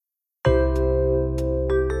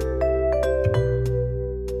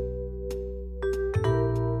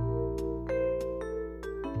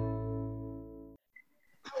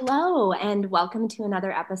and welcome to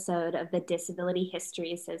another episode of the Disability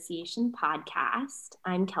History Association podcast.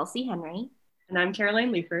 I'm Kelsey Henry. And I'm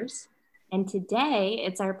Caroline Leifers. And today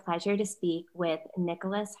it's our pleasure to speak with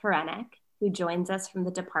Nicholas Horenik, who joins us from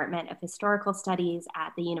the Department of Historical Studies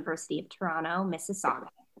at the University of Toronto, Mississauga.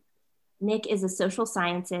 Nick is a Social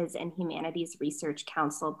Sciences and Humanities Research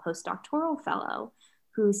Council postdoctoral fellow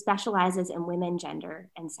who specializes in women, gender,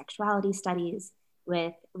 and sexuality studies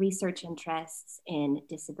with research interests in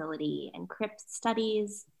disability and CRIP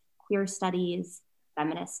studies, queer studies,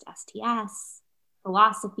 feminist STS,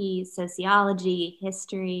 philosophy, sociology,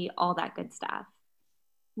 history, all that good stuff.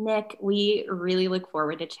 Nick, we really look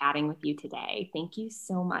forward to chatting with you today. Thank you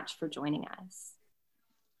so much for joining us.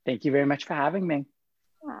 Thank you very much for having me.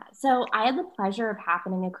 Yeah, so I had the pleasure of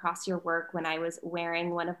happening across your work when I was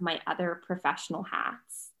wearing one of my other professional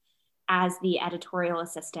hats as the editorial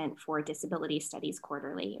assistant for Disability Studies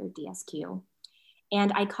Quarterly, or DSQ.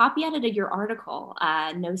 And I copy edited your article,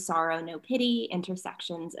 No Sorrow, No Pity,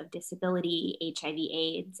 Intersections of Disability,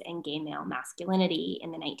 HIV/AIDS, and Gay Male Masculinity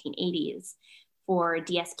in the 1980s for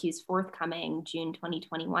DSQ's forthcoming June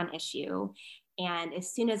 2021 issue. And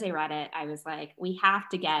as soon as I read it, I was like, we have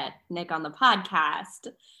to get Nick on the podcast.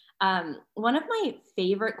 One of my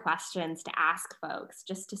favorite questions to ask folks,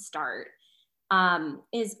 just to start,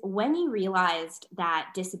 is when you realized that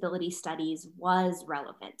disability studies was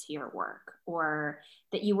relevant to your work, or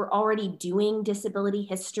that you were already doing disability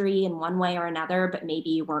history in one way or another, but maybe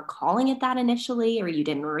you weren't calling it that initially, or you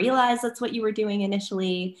didn't realize that's what you were doing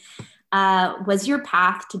initially. Was your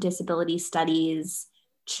path to disability studies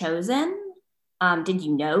chosen? Did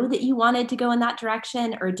you know that you wanted to go in that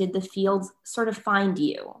direction, or did the field sort of find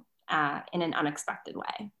you in an unexpected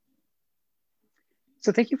way?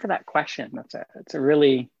 So thank you for that question. It's a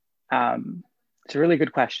really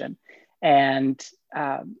good question, and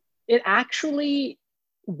it actually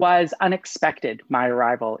was unexpected. My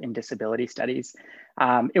arrival in disability studies,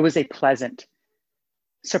 it was a pleasant,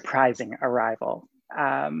 surprising arrival.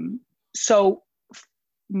 So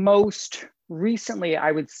most recently,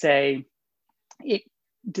 I would say,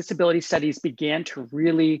 disability studies began to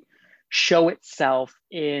really show itself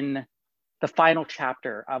in the final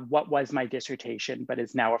chapter of what was my dissertation, but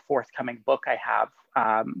is now a forthcoming book I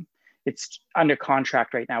have. It's under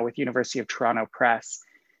contract right now with University of Toronto Press.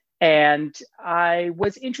 And I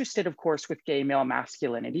was interested, of course, with gay male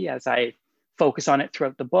masculinity as I focus on it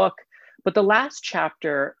throughout the book. But the last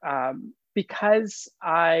chapter, because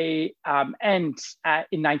I end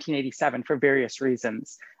in 1987 for various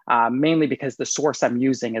reasons, mainly because the source I'm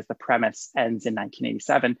using as the premise ends in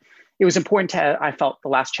 1987, it was important to, I felt, the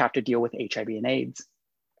last chapter deal with HIV and AIDS.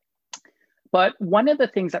 But one of the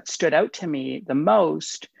things that stood out to me the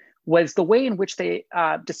most was the way in which they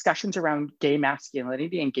discussions around gay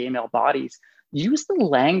masculinity and gay male bodies use the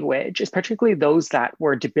language, particularly those that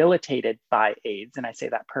were debilitated by AIDS, and I say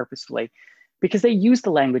that purposefully, because they use the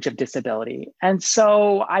language of disability. And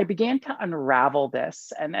so I began to unravel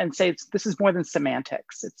this and say, this is more than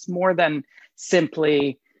semantics. It's more than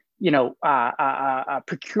simply, a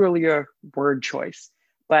peculiar word choice,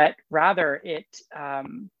 but rather it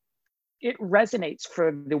resonates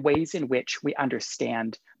for the ways in which we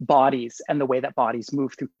understand bodies and the way that bodies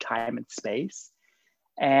move through time and space.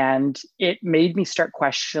 And it made me start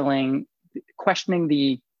questioning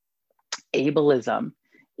the ableism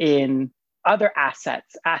in other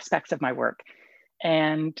aspects of my work.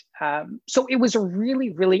 And so it was a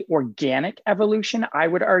really, really organic evolution, I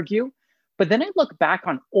would argue. But then I look back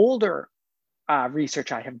on older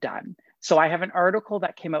research I have done. So I have an article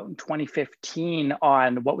that came out in 2015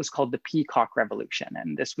 on what was called the Peacock Revolution.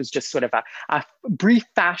 And this was just sort of a brief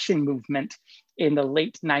fashion movement in the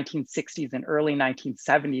late 1960s and early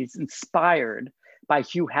 1970s, inspired by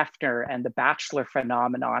Hugh Hefner and the Bachelor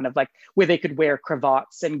phenomenon of where they could wear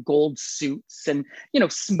cravats and gold suits and,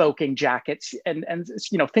 smoking jackets and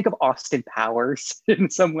think of Austin Powers in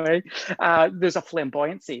some way. There's a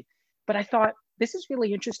flamboyancy. But I thought, this is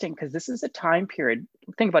really interesting because this is a time period,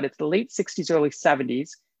 think about it, it's the late 60s, early 70s,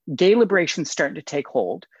 gay liberation starting to take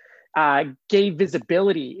hold. Gay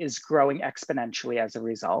visibility is growing exponentially as a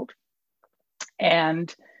result.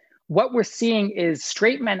 And what we're seeing is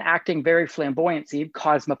straight men acting very flamboyancy,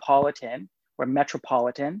 cosmopolitan or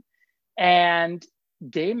metropolitan, and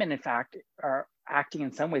gay men, in fact, are acting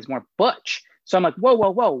in some ways more butch. So I'm like,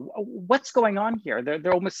 whoa, what's going on here?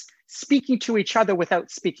 They're almost speaking to each other without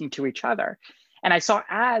speaking to each other. And I saw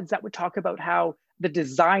ads that would talk about how the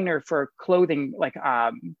designer for clothing,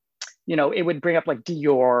 it would bring up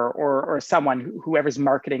Dior or someone, whoever's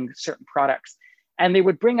marketing certain products. And they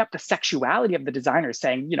would bring up the sexuality of the designer,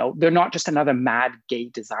 saying, they're not just another mad gay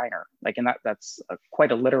designer. And that's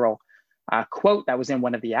quite a literal quote that was in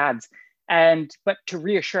one of the ads. But to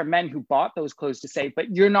reassure men who bought those clothes to say,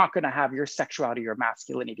 but you're not going to have your sexuality or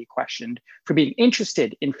masculinity questioned for being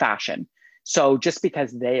interested in fashion. So just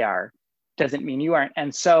because they are doesn't mean you aren't.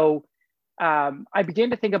 And so I began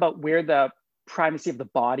to think about where the primacy of the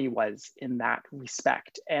body was in that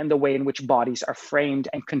respect, and the way in which bodies are framed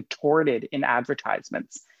and contorted in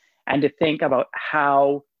advertisements, and to think about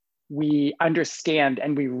how we understand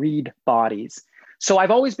and we read bodies. So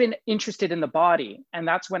I've always been interested in the body, and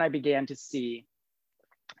that's when I began to see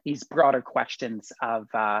these broader questions of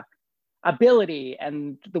ability,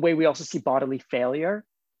 and the way we also see bodily failure.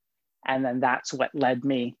 And then that's what led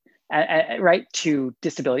me right to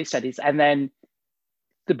disability studies. And then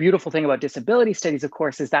the beautiful thing about disability studies, of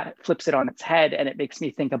course, is that it flips it on its head, and it makes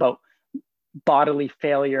me think about bodily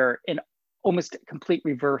failure in almost complete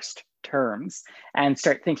reversed terms, and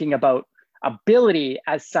start thinking about ability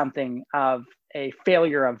as something of a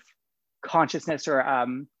failure of consciousness, or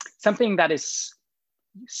something that is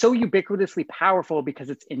so ubiquitously powerful because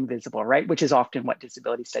it's invisible, right? Which is often what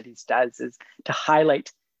disability studies does, is to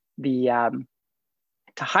highlight the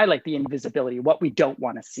invisibility, what we don't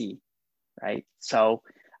want to see, right? So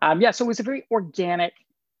yeah, so it was a very organic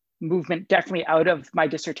movement, definitely out of my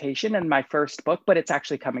dissertation and my first book, but it's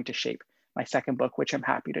actually coming to shape my second book, which I'm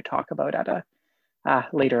happy to talk about at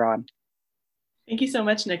later on. Thank you so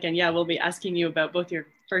much, Nick. And yeah, we'll be asking you about both your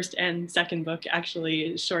first and second book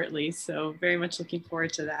actually shortly. So very much looking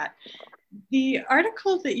forward to that. The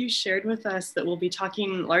article that you shared with us that we'll be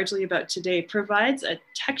talking largely about today provides a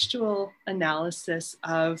textual analysis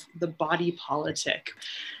of the body politic.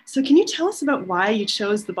 So can you tell us about why you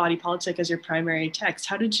chose the body politic as your primary text?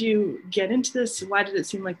 How did you get into this? Why did it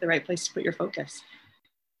seem like the right place to put your focus?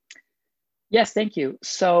 Yes, thank you.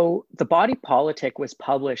 So the body politic was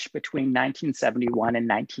published between 1971 and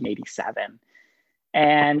 1987.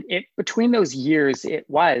 And between those years, it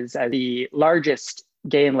was the largest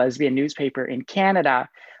gay and lesbian newspaper in Canada,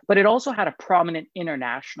 but it also had a prominent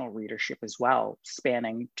international readership as well,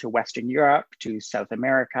 spanning to Western Europe, to South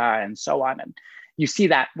America, and so on. And you see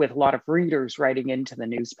that with a lot of readers writing into the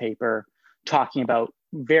newspaper, talking about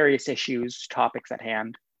various issues, topics at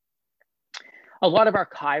hand. A lot of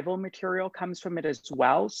archival material comes from it as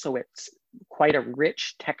well, so it's quite a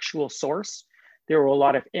rich textual source. There were a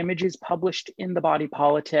lot of images published in the body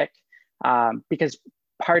politic, because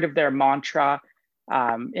part of their mantra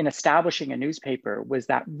in establishing a newspaper was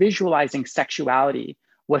that visualizing sexuality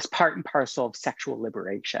was part and parcel of sexual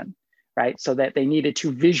liberation, right? So that they needed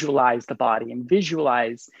to visualize the body and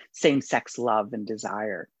visualize same-sex love and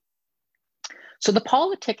desire. So the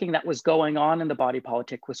politicking that was going on in the body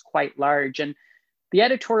politic was quite large, and the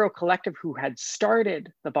editorial collective who had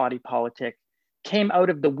started the body politic came out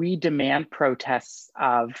of the We Demand protests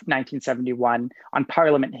of 1971 on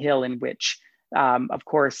Parliament Hill, in which, of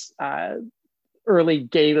course, early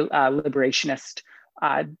gay liberationists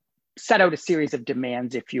set out a series of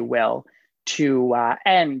demands, if you will, to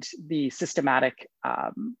end the systematic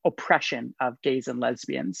oppression of gays and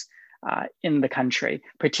lesbians in the country,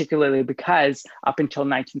 particularly because up until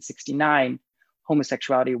 1969,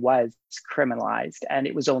 homosexuality was criminalized. And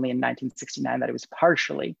it was only in 1969 that it was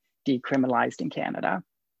partially decriminalized in Canada.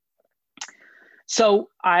 So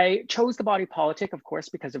I chose the body politic, of course,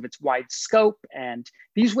 because of its wide scope. And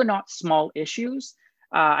these were not small issues.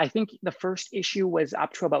 I think the first issue was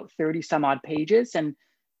up to about 30 some odd pages. And,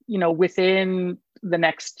 you know, within the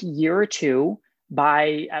next year or two,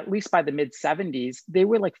 at least by the mid 70s, they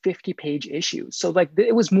were like 50-page issues. So like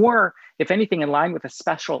it was more, if anything, in line with a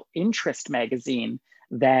special interest magazine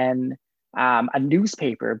than a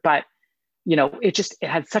newspaper. But, you know, it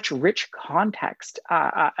had such rich context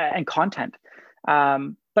and content.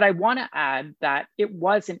 But I want to add that it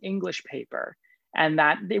was an English paper, and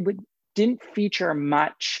that didn't feature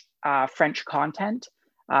much French content.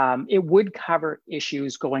 It would cover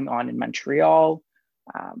issues going on in Montreal,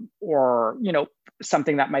 or, you know,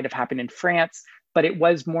 something that might have happened in France, but it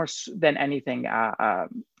was more than anything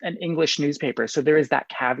an English newspaper. So there is that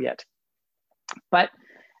caveat. But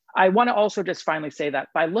I want to also just finally say that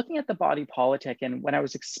by looking at the body politic, and when I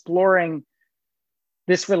was exploring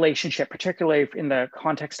this relationship, particularly in the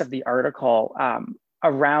context of the article,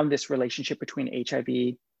 around this relationship between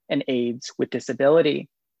HIV and AIDS with disability,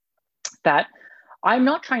 that I'm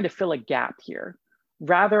not trying to fill a gap here.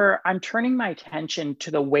 Rather, I'm turning my attention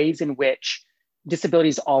to the ways in which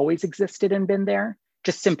disabilities always existed and been there,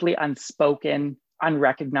 just simply unspoken,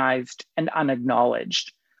 unrecognized, and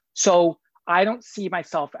unacknowledged. So I don't see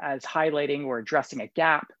myself as highlighting or addressing a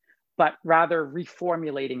gap, but rather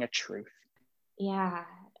reformulating a truth. Yeah,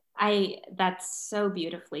 That's so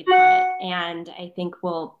beautifully put. And I think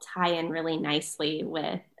will tie in really nicely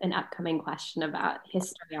with an upcoming question about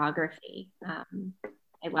historiography.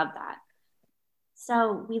 I love that.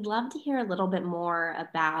 So we'd love to hear a little bit more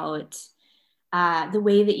about the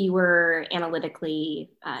way that you were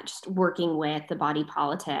analytically just working with the body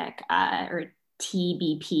politic, or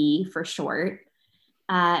TBP for short.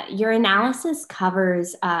 Your analysis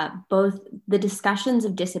covers both the discussions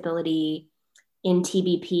of disability in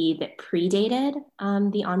TBP that predated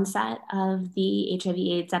the onset of the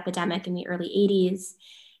HIV/AIDS epidemic in the early 80s,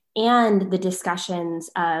 and the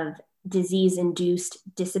discussions of disease-induced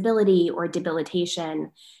disability or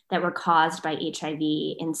debilitation that were caused by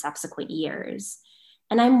HIV in subsequent years.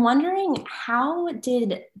 And I'm wondering, how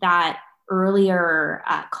did that earlier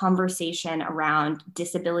conversation around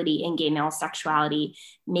disability and gay male sexuality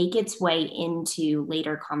make its way into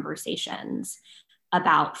later conversations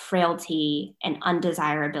about frailty and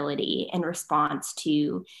undesirability in response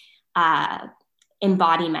to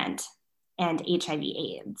embodiment and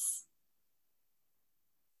HIV/AIDS?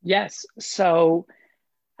 Yes. So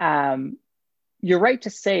you're right to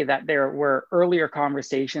say that there were earlier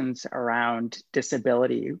conversations around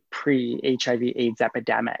disability pre-HIV/AIDS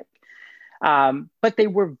epidemic, but they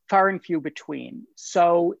were far and few between.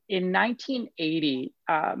 So in 1980,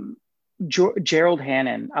 Gerald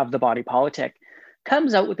Hannon of The Body Politic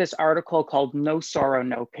comes out with this article called No Sorrow,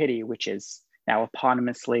 No Pity, which is now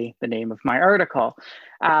eponymously the name of my article.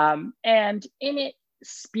 And in it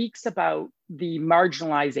speaks about the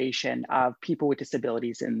marginalization of people with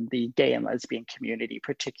disabilities in the gay and lesbian community,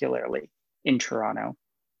 particularly in Toronto.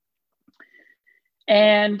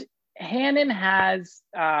 And Hannon has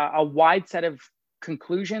a wide set of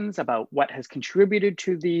conclusions about what has contributed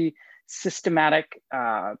to the systematic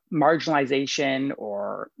marginalization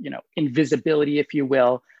or invisibility, if you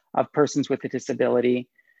will, of persons with a disability.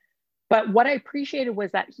 But what I appreciated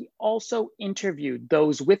was that he also interviewed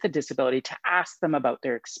those with a disability to ask them about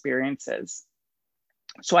their experiences.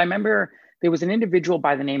 So I remember there was an individual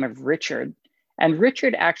by the name of Richard, and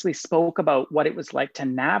Richard actually spoke about what it was like to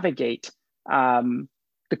navigate the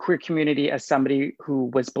queer community as somebody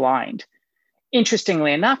who was blind.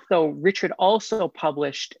 Interestingly enough, though, Richard also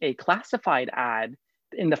published a classified ad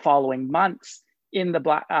in the following months in the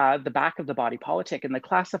back of The Body Politic, and the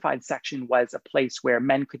classified section was a place where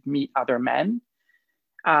men could meet other men,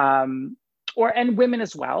 and women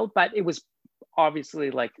as well. But it was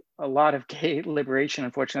obviously, like a lot of gay liberation,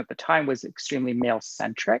 unfortunately, at the time, was extremely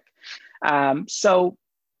male-centric. So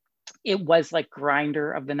it was like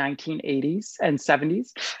Grindr of the 1980s and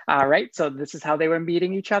 70s, right? So this is how they were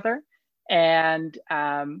meeting each other. And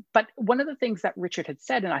but one of the things that Richard had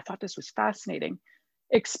said, and I thought this was fascinating,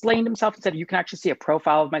 explained himself and said, you can actually see a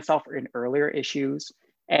profile of myself in earlier issues,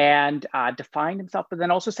 and defined himself, but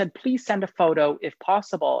then also said, please send a photo if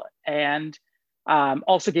possible, and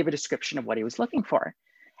also gave a description of what he was looking for.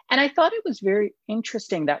 And I thought it was very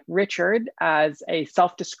interesting that Richard, as a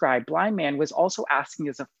self-described blind man, was also asking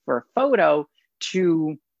us for a photo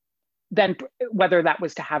to then, whether that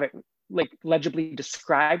was to have it like legibly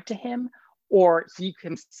described to him, or he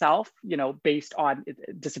himself, based on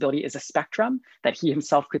disability is a spectrum, that he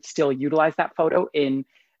himself could still utilize that photo in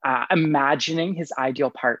imagining his ideal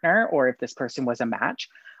partner, or if this person was a match.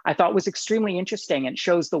 I thought was extremely interesting, and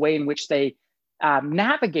shows the way in which they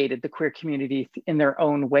navigated the queer community in their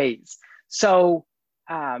own ways. So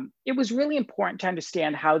it was really important to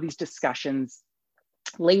understand how these discussions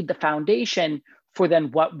laid the foundation for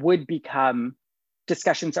then what would become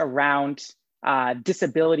discussions around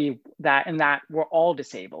disability that we're all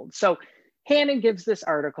disabled. So Hannon gives this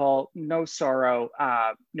article, No Sorrow,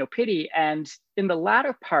 No Pity. And in the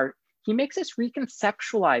latter part, he makes us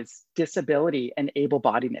reconceptualize disability and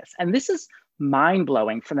able-bodiedness. And this is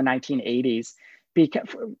mind-blowing for the 1980s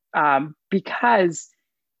because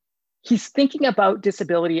he's thinking about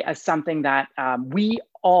disability as something that we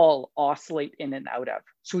all oscillate in and out of.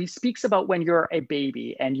 So he speaks about when you're a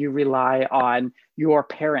baby and you rely on your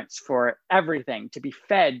parents for everything, to be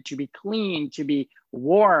fed, to be clean, to be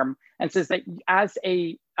warm, and says that as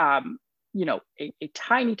a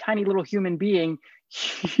tiny, tiny little human being,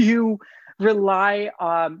 you rely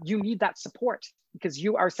you need that support because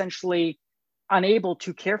you are essentially unable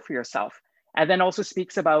to care for yourself. And then also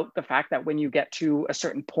speaks about the fact that when you get to a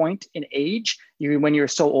certain point in age, when you're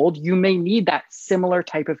so old, you may need that similar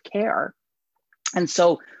type of care. And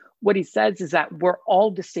so what he says is that we're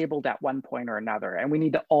all disabled at one point or another, and we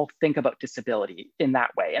need to all think about disability in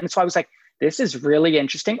that way. And so I was like, this is really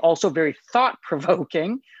interesting, also very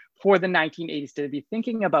thought-provoking for the 1980s to be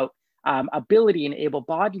thinking about ability and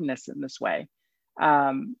able-bodiedness in this way.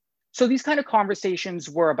 So these kind of conversations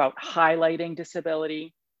were about highlighting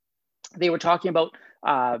disability. They were talking about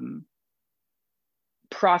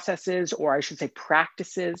processes, or I should say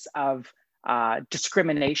practices of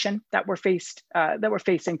discrimination that were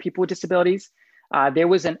facing people with disabilities. There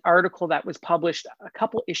was an article that was published a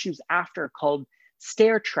couple issues after called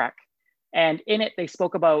Stair Trek. And in it, they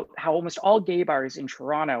spoke about how almost all gay bars in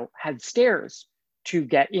Toronto had stairs to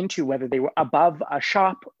get into, whether they were above a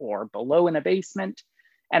shop or below in a basement.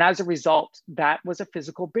 And as a result, that was a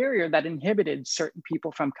physical barrier that inhibited certain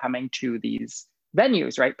people from coming to these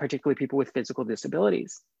venues, right? Particularly people with physical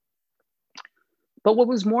disabilities. But what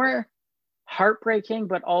was more heartbreaking,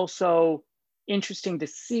 but also interesting to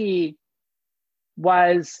see,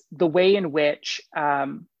 was the way in which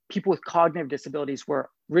people with cognitive disabilities were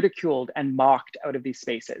ridiculed and mocked out of these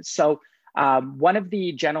spaces. So one of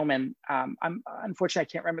the gentlemen, unfortunately,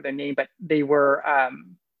 I can't remember their name, but they were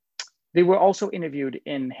also interviewed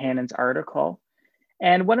in Hannon's article.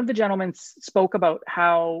 And one of the gentlemen spoke about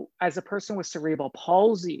how, as a person with cerebral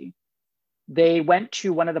palsy, they went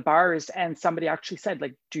to one of the bars and somebody actually said,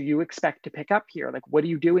 like, do you expect to pick up here? Like, what are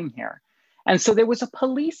you doing here? And so there was a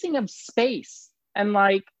policing of space. And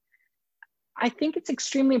like, I think it's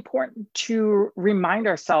extremely important to remind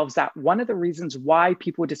ourselves that one of the reasons why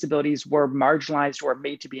people with disabilities were marginalized or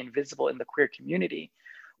made to be invisible in the queer community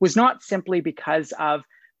was not simply because of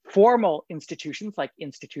formal institutions like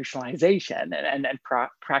institutionalization and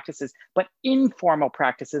practices, but informal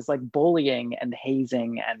practices like bullying and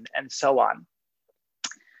hazing and so on.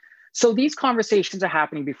 So these conversations are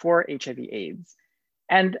happening before HIV/AIDS.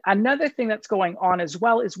 And another thing that's going on as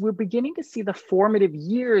well is we're beginning to see the formative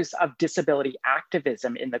years of disability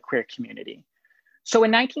activism in the queer community. So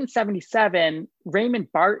in 1977,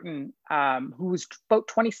 Raymond Barton, who was about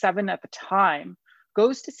 27 at the time,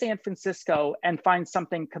 goes to San Francisco and finds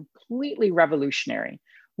something completely revolutionary,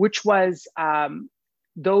 which was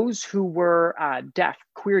those who were deaf,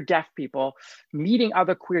 queer deaf people, meeting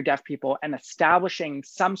other queer deaf people and establishing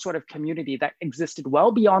some sort of community that existed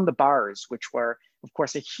well beyond the bars, which were, of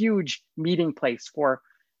course, a huge meeting place for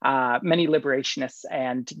many liberationists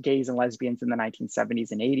and gays and lesbians in the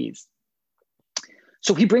 1970s and 80s.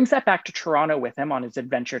 So he brings that back to Toronto with him on his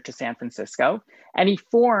adventure to San Francisco, and he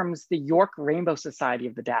forms the York Rainbow Society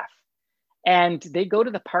of the Deaf. And they go to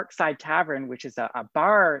the Parkside Tavern, which is a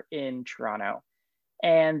bar in Toronto,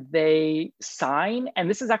 and they sign, and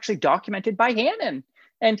this is actually documented by Hannon.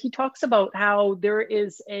 And he talks about how there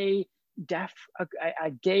is a deaf,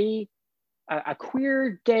 a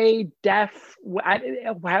queer, gay, deaf,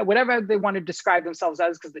 whatever they want to describe themselves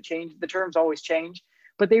as, because the terms always change,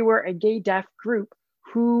 but they were a gay, deaf group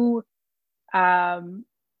who,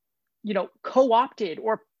 co-opted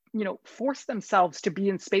or, forced themselves to be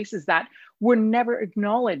in spaces that were never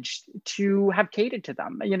acknowledged to have catered to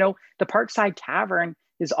them. The Parkside Tavern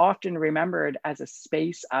is often remembered as a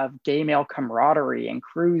space of gay male camaraderie and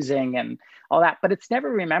cruising and all that, but it's never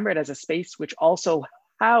remembered as a space which also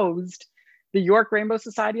housed the York Rainbow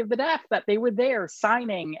Society of the Deaf, that they were there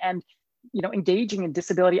signing and, engaging in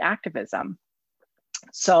disability activism.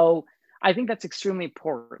 So I think that's extremely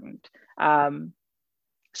important.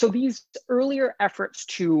 So these earlier efforts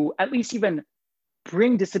to at least even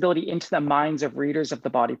bring disability into the minds of readers of the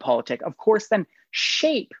body politic, of course, then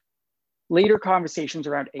shape later conversations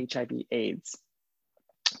around HIV/AIDS.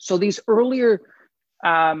 So these earlier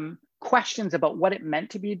questions about what it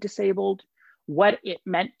meant to be disabled, what it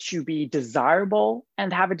meant to be desirable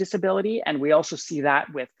and have a disability. And we also see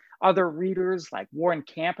that with other readers like Warren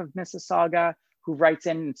Camp of Mississauga, who writes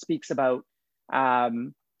in and speaks about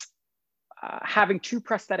having two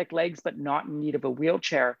prosthetic legs, but not in need of a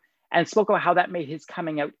wheelchair, and spoke about how that made his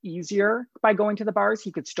coming out easier by going to the bars.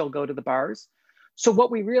 He could still go to the bars. So what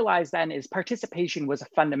we realized then is participation was a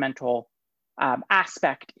fundamental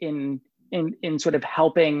aspect in sort of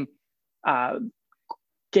helping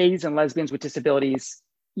gays and lesbians with disabilities,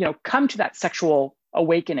 come to that sexual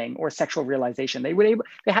awakening or sexual realization. They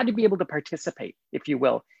had to be able to participate, if you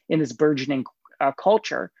will, in this burgeoning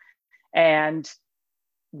culture. And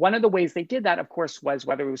one of the ways they did that, of course, was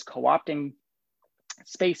whether it was co-opting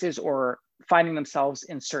spaces or finding themselves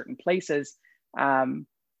in certain places,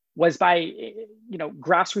 was by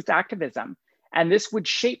grassroots activism. And this would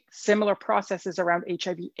shape similar processes around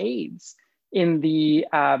HIV/AIDS in the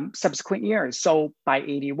subsequent years. So by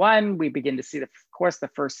 81, we begin to see, of course, the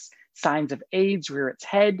first signs of AIDS rear its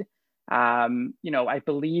head. I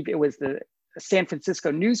believe it was the San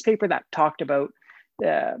Francisco newspaper that talked about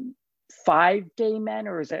 5 gay men,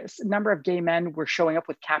 or is a number of gay men were showing up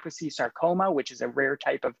with Kaposi sarcoma, which is a rare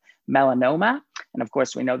type of melanoma. And of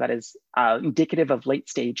course, we know that is indicative of late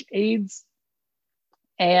stage AIDS.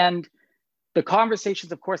 And the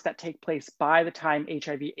conversations, of course, that take place by the time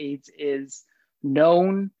HIV/AIDS is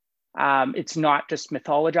known. It's not just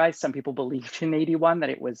mythologized. Some people believed in 81 that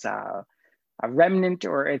it was a remnant,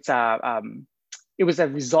 or it was a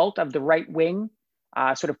result of the right wing,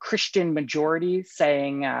 sort of Christian majority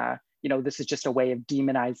saying, this is just a way of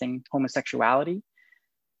demonizing homosexuality.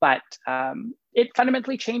 But it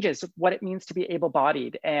fundamentally changes what it means to be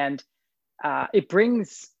able-bodied, and it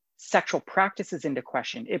brings sexual practices into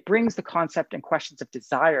question. It brings the concept and questions of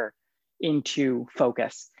desire into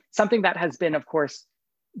focus, something that has been, of course,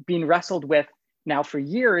 being wrestled with now for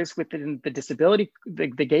years within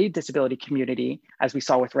the gay disability community, as we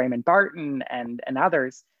saw with Raymond Barton and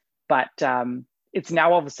others. But it's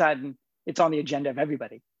now all of a sudden, it's on the agenda of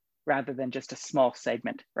everybody rather than just a small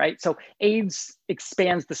segment, right? So AIDS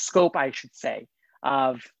expands the scope, I should say,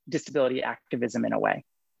 of disability activism in a way.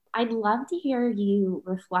 I'd love to hear you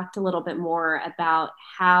reflect a little bit more about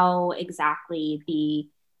how exactly the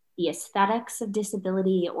aesthetics of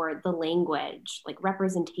disability, or the language, like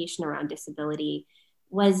representation around disability,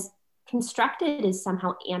 was constructed as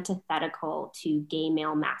somehow antithetical to gay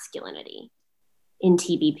male masculinity in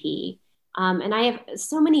TBP. And I have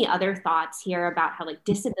so many other thoughts here about how like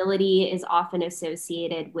disability is often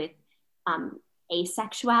associated with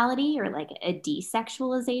asexuality, or like a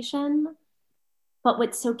desexualization. But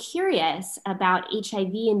what's so curious about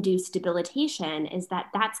HIV-induced debilitation is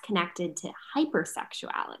that that's connected to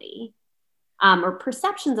hypersexuality, or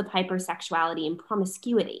perceptions of hypersexuality and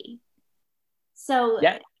promiscuity. So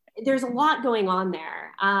yeah, there's a lot going on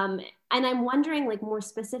there. And I'm wondering, like, more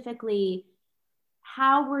specifically,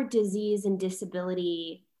 how were disease and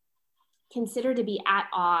disability considered to be at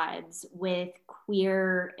odds with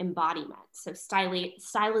queer embodiment? So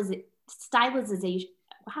stylization,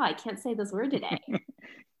 wow, I can't say this word today.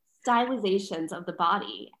 Stylizations of the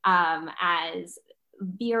body as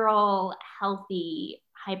virile, healthy,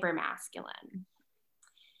 hypermasculine.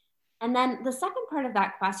 And then the second part of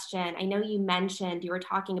that question, I know you mentioned, you were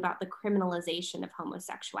talking about the criminalization of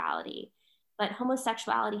homosexuality, but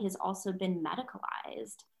homosexuality has also been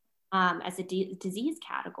medicalized as a disease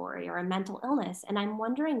category or a mental illness. And I'm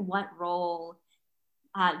wondering what role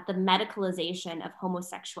the medicalization of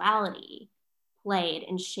homosexuality played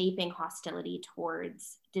in shaping hostility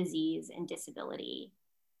towards disease and disability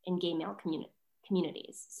in gay male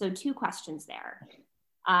communities. So 2 questions there.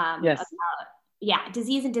 Yes. About,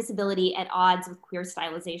 disease and disability at odds with queer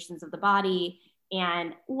stylizations of the body,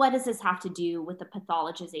 and what does this have to do with the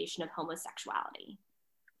pathologization of homosexuality?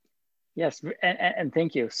 Yes, and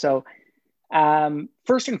thank you. So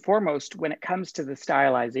first and foremost, when it comes to the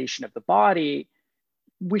stylization of the body,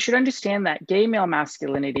 we should understand that gay male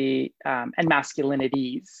masculinity and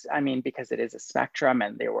masculinities, I mean, because it is a spectrum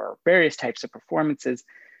and there were various types of performances,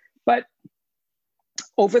 but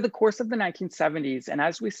over the course of the 1970s, and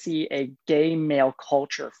as we see a gay male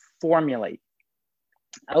culture formulate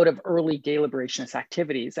out of early gay liberationist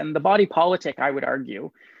activities, and the body politic, I would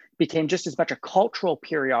argue, became just as much a cultural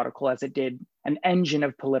periodical as it did an engine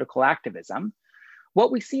of political activism.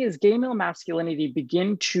 What we see is gay male masculinity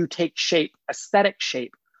begin to take shape, aesthetic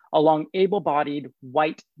shape, along able-bodied,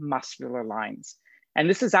 white, muscular lines. And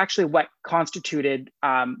this is actually what constituted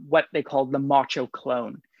what they called the macho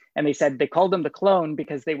clone. And they called them the clone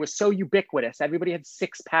because they were so ubiquitous. Everybody had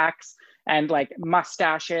 6-packs and like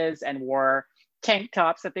mustaches and wore tank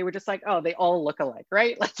tops that they were just like, oh, they all look alike,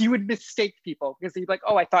 right? Like you would mistake people because you'd be like,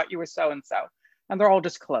 oh, I thought you were so-and-so. And they're all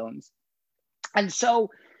just clones. And so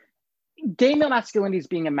gay male masculinity is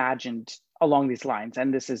being imagined along these lines.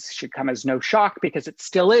 And this should come as no shock because it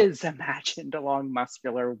still is imagined along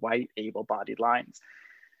muscular, white, able-bodied lines.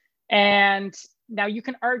 And now you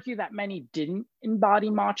can argue that many didn't embody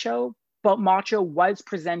macho, but macho was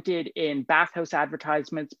presented in bathhouse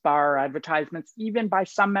advertisements, bar advertisements, even by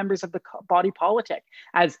some members of the body politic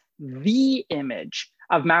as the image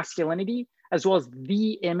of masculinity, as well as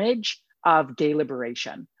the image of gay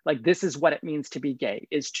liberation. Like this is what it means to be gay,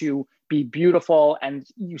 is to be beautiful. And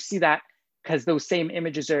you see that because those same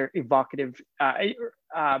images are evocative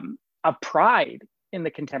of pride in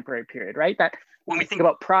the contemporary period, right? That when we think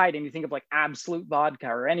about pride and you think of like Absolute Vodka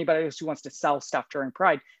or anybody else who wants to sell stuff during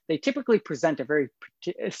pride, they typically present a very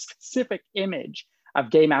specific image of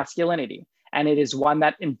gay masculinity. And it is one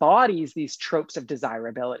that embodies these tropes of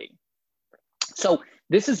desirability. So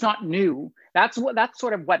this is not new. That's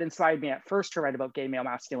sort of what inspired me at first to write about gay male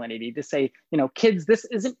masculinity, to say, you know, kids, this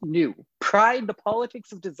isn't new. Pride, the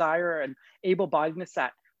politics of desire and able-bodiedness,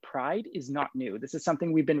 that pride is not new. This is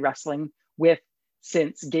something we've been wrestling with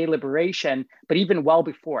since gay liberation, but even well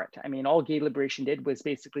before it. I mean, all gay liberation did was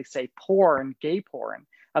basically say porn, gay porn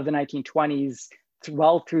of the 1920s,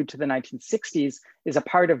 well through to the 1960s is a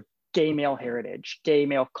part of gay male heritage, gay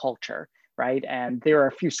male culture, right? And there are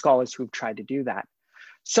a few scholars who've tried to do that.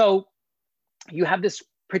 So you have this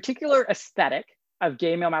particular aesthetic of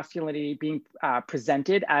gay male masculinity being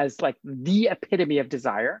presented as like the epitome of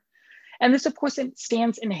desire. And this, of course,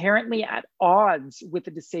 stands inherently at odds with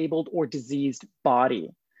the disabled or diseased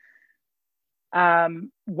body.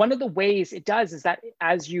 One of the ways it does is that,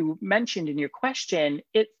 as you mentioned in your question,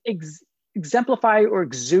 it exemplifies or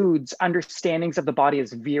exudes understandings of the body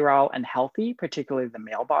as virile and healthy, particularly the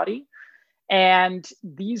male body. And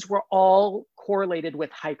these were all correlated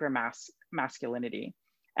with hypermasculinity.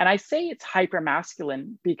 And I say it's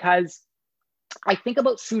hypermasculine because I think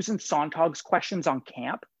about Susan Sontag's questions on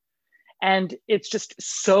camp. And it's just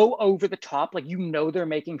so over the top, like, you know, they're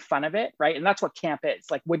making fun of it, right? And that's what camp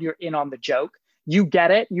is. Like, when you're in on the joke, you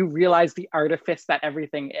get it, you realize the artifice that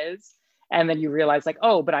everything is. And then you realize, like,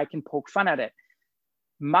 oh, but I can poke fun at it.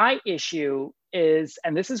 My issue is,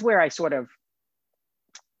 and this is where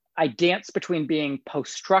I dance between being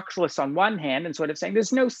post-structuralist on one hand and sort of saying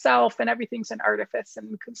there's no self and everything's an artifice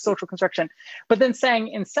and social construction, but then saying,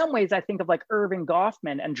 in some ways, I think of like Irving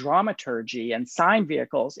Goffman and dramaturgy and sign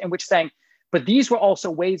vehicles, in which saying, but these were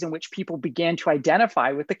also ways in which people began to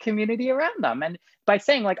identify with the community around them. And by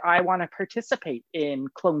saying, like, I want to participate in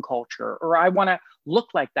clone culture, or I want to look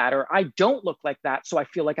like that, or I don't look like that, so I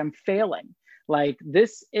feel like I'm failing. Like,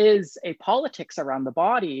 this is a politics around the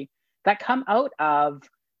body that come out of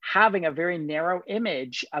having a very narrow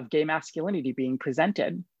image of gay masculinity being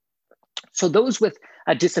presented. So those with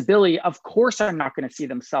a disability, of course, are not going to see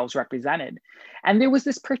themselves represented. And there was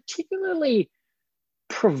this particularly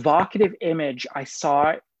provocative image I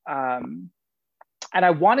saw, and I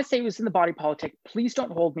want to say it was in the body politic. Please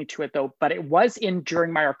don't hold me to it, though, but it was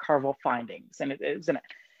during my archival findings, and it was in it.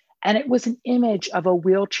 And it was an image of a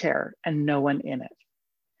wheelchair and no one in it.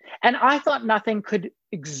 And I thought nothing could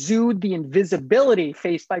exude the invisibility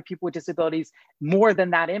faced by people with disabilities more than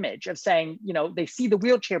that image of saying, you know, they see the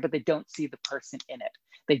wheelchair, but they don't see the person in it.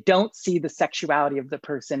 They don't see the sexuality of the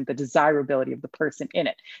person, the desirability of the person in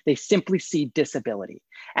it. They simply see disability.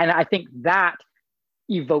 And I think that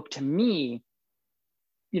evoked to me,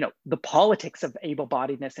 you know, the politics of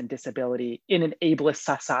able-bodiedness and disability in an ableist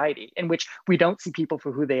society in which we don't see people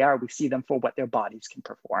for who they are. We see them for what their bodies can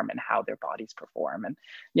perform and how their bodies perform, and,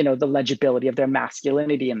 you know, the legibility of their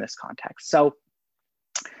masculinity in this context. So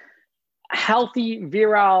healthy,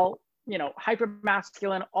 virile, you know,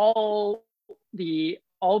 hypermasculine, all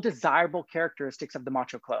desirable characteristics of the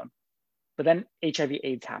macho clone. But then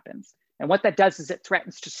HIV/AIDS happens. And what that does is it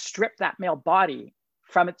threatens to strip that male body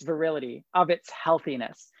from its virility, of its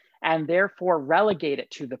healthiness, and therefore relegate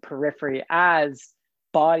it to the periphery as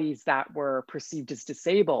bodies that were perceived as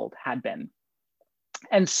disabled had been.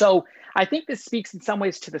 And so I think this speaks in some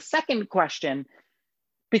ways to the second question,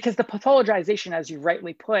 because the pathologization, as you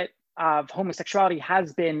rightly put, of homosexuality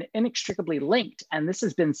has been inextricably linked. And this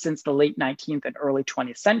has been since the late 19th and early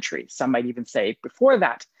 20th century. Some might even say before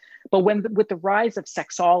that. But with the rise of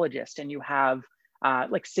sexologists, and you have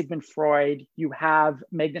like Sigmund Freud, you have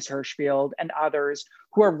Magnus Hirschfeld and others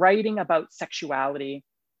who are writing about sexuality.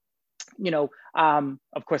 You know,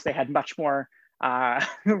 of course, they had much more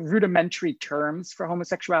rudimentary terms for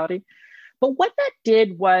homosexuality. But what that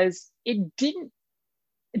did was, it didn't,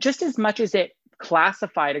 just as much as it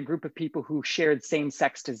classified a group of people who shared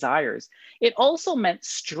same-sex desires, it also meant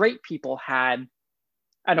straight people had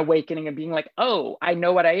an awakening and being like, oh, I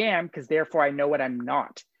know what I am, because therefore I know what I'm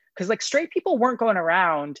not. Because like straight people weren't going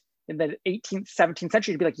around in the 18th, 17th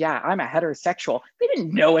century to be like, yeah, I'm a heterosexual. They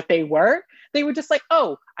didn't know what they were. They were just like,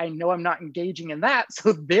 oh, I know I'm not engaging in that,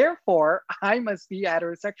 so therefore I must be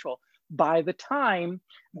heterosexual. By the time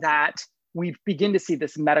that we begin to see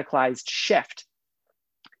this medicalized shift,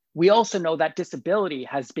 we also know that disability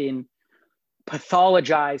has been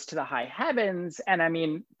pathologized to the high heavens. And I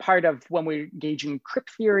mean, part of when we're engaging in crip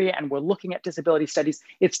theory and we're looking at disability studies,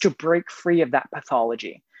 it's to break free of that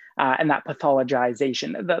pathology. And that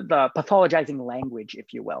pathologization, the pathologizing language,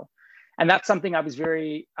 if you will. And that's something I was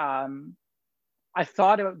very, I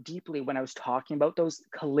thought about deeply when I was talking about those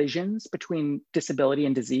collisions between disability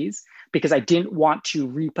and disease, because I didn't want to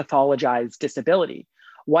repathologize disability.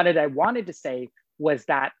 What I wanted to say was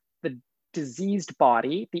that the diseased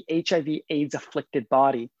body, the HIV/AIDS afflicted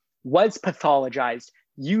body, was pathologized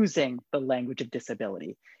using the language of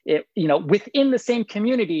disability. It, you know, within the same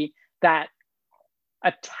community that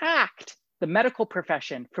attacked the medical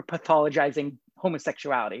profession for pathologizing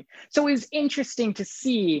homosexuality. So it was interesting to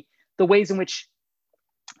see the ways in which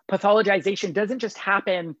pathologization doesn't just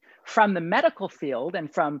happen from the medical field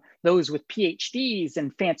and from those with PhDs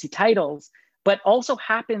and fancy titles, but also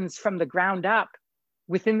happens from the ground up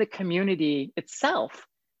within the community itself.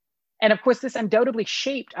 And of course, this undoubtedly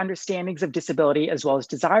shaped understandings of disability as well as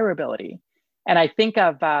desirability. And I think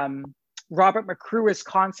of Robert McCruer's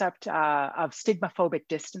concept of stigmaphobic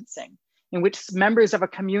distancing, in which members of a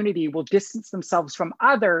community will distance themselves from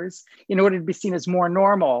others in order to be seen as more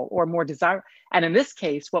normal or more desirable. And in this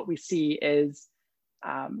case, what we see is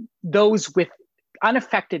those with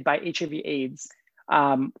unaffected by HIV/AIDS,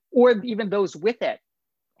 or even those with it,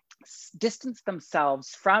 distance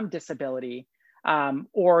themselves from disability,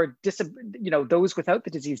 or those without the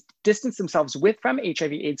disease distance themselves from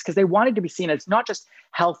HIV/AIDS because they wanted to be seen as not just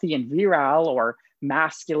healthy and virile or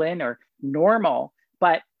masculine or normal,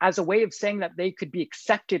 but as a way of saying that they could be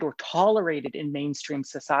accepted or tolerated in mainstream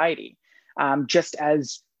society, just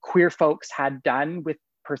as queer folks had done with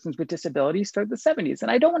persons with disabilities throughout the 70s. And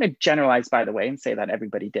I don't want to generalize, by the way, and say that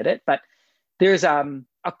everybody did it, but there's a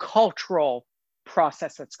cultural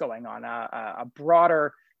process that's going on, a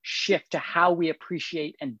broader shift to how we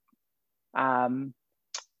appreciate and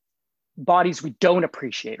bodies we don't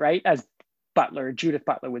appreciate, right? As Judith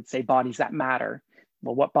Butler would say, bodies that matter.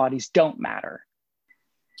 Well, what bodies don't matter?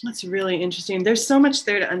 That's really interesting. There's so much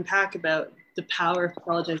there to unpack about the power of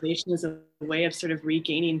pathologization as a way of sort of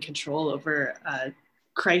regaining control over a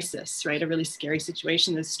crisis, right? A really scary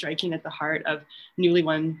situation that's striking at the heart of newly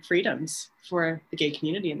won freedoms for the gay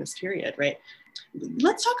community in this period, right?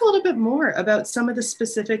 Let's talk a little bit more about some of the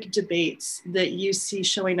specific debates that you see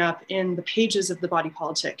showing up in the pages of the Body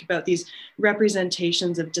Politic about these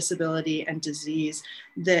representations of disability and disease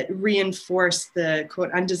that reinforce the,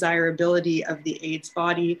 quote, undesirability of the AIDS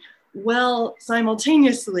body, while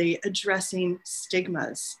simultaneously addressing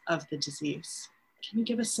stigmas of the disease. Can you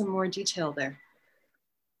give us some more detail there?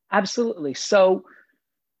 Absolutely. So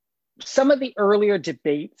some of the earlier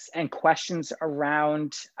debates and questions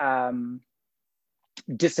around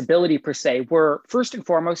disability per se were first and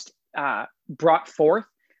foremost brought forth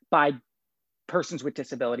by persons with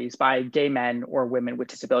disabilities, by gay men or women with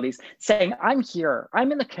disabilities, saying, I'm here,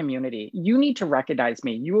 I'm in the community, you need to recognize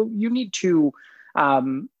me, you need to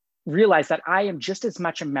realize that I am just as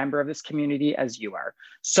much a member of this community as you are.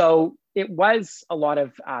 So it was a lot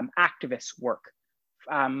of activist work,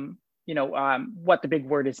 what the big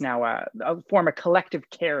word is now, a form of collective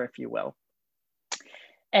care, if you will.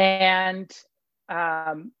 And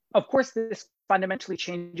of course, this fundamentally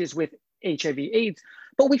changes with HIV/AIDS,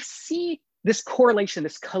 but we see this correlation,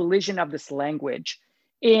 this collision of this language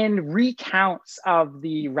in recounts of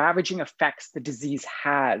the ravaging effects the disease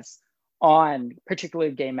has on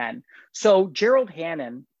particularly gay men. So Gerald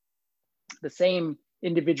Hannon, the same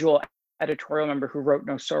individual editorial member who wrote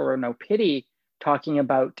No Sorrow, No Pity, talking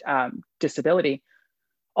about disability,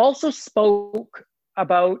 also spoke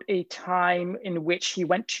about a time in which he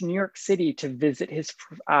went to New York City to visit his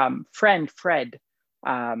friend, Fred.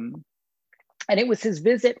 And it was his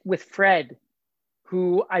visit with Fred,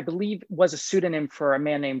 who I believe was a pseudonym for a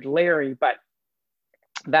man named Larry, but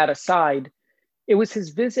that aside, it was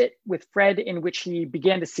his visit with Fred in which he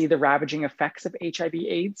began to see the ravaging effects of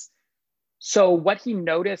HIV/AIDS. So what he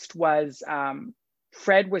noticed was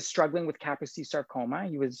Fred was struggling with Kaposi sarcoma.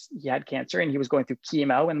 He had cancer and he was going through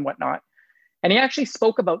chemo and whatnot. And he actually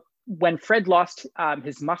spoke about when Fred lost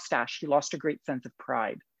his mustache, he lost a great sense of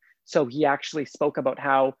pride. So he actually spoke about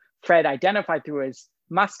how Fred identified through his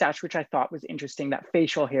mustache, which I thought was interesting, that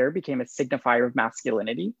facial hair became a signifier of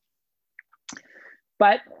masculinity.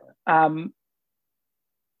 But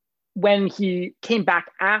when he came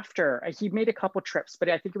back after, he made a couple trips, but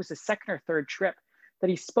I think it was his second or third trip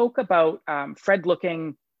that he spoke about Fred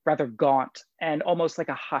looking rather gaunt and almost like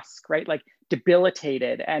a husk, right? Like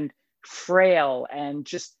debilitated and frail, and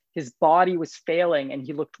just his body was failing and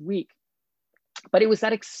he looked weak. But it was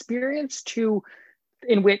that experience too,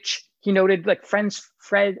 in which he noted like Fred's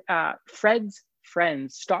friends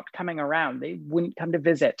stopped coming around. They wouldn't come to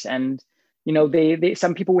visit. And,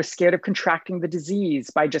 some people were scared of contracting the disease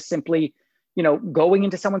by just simply, going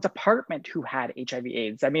into someone's apartment who had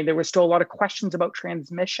HIV/AIDS. I mean, there were still a lot of questions about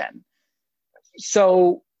transmission.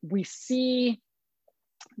 So we see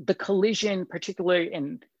the collision, particularly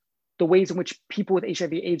in the ways in which people with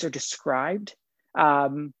HIV/AIDS are described.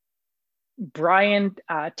 Brian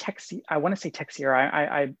Texier, I want to say Texier,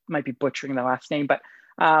 I might be butchering the last name, but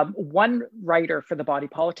one writer for the Body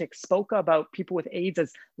Politic spoke about people with AIDS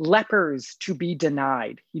as lepers to be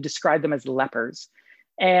denied. He described them as lepers.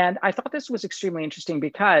 And I thought this was extremely interesting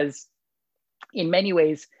because in many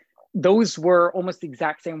ways, those were almost the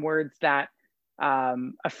exact same words that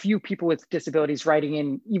a few people with disabilities writing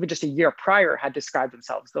in even just a year prior had described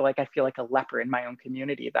themselves. They're like, I feel like a leper in my own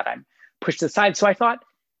community, that I'm pushed aside. So I thought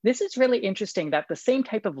this is really interesting that the same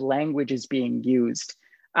type of language is being used.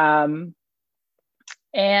 And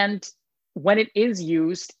when it is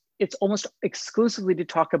used, it's almost exclusively to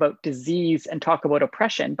talk about disease and talk about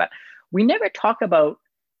oppression, but we never talk about,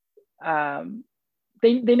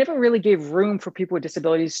 they never really gave room for people with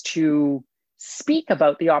disabilities to speak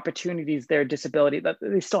about the opportunities their disability that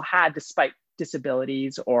they still had despite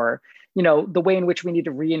disabilities, or, you know, the way in which we need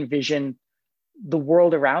to re-envision the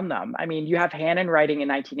world around them. I mean, you have Hannon writing in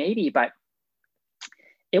 1980, but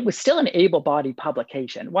it was still an able-bodied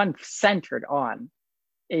publication, one centered on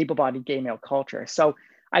able-bodied gay male culture. So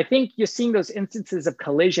I think you're seeing those instances of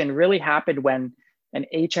collision really happened when an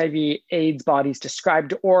HIV AIDS body is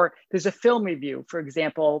described, or there's a film review, for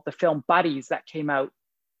example, the film Buddies that came out,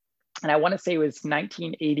 and I want to say it was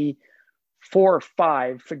 1984 or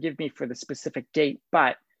 5, forgive me for the specific date,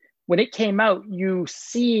 but when it came out, you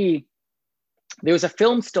see there was a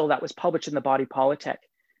film still that was published in the Body Politic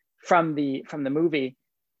from the movie.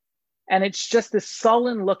 And it's just this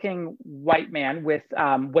sullen looking white man with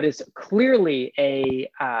what is clearly a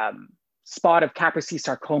spot of Kaposi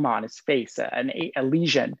sarcoma on his face, a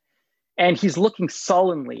lesion. And he's looking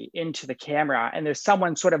sullenly into the camera. And there's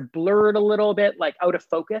someone sort of blurred a little bit, like out of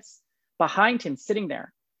focus behind him sitting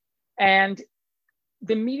there. And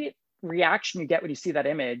the immediate reaction you get when you see that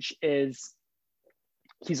image is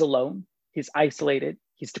he's alone, he's isolated,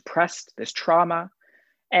 he's depressed, there's trauma.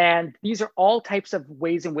 And these are all types of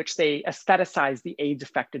ways in which they aestheticize the AIDS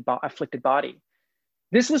afflicted body.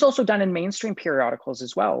 This was also done in mainstream periodicals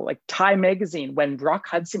as well, like Time magazine, when Rock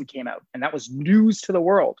Hudson came out, and that was news to the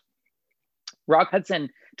world. Rock Hudson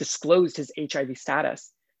disclosed his HIV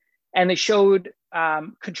status, and they showed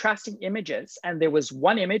contrasting images. And there was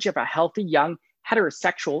one image of a healthy, young,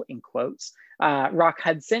 heterosexual, in quotes, Rock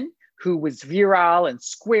Hudson, who was virile and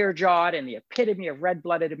square-jawed and the epitome of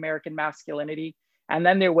red-blooded American masculinity. And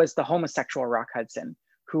then there was the homosexual Rock Hudson,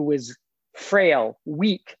 who was frail,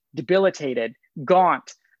 weak, debilitated,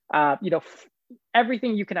 gaunt,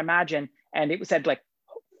 everything you can imagine. And it was said like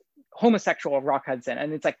homosexual Rock Hudson,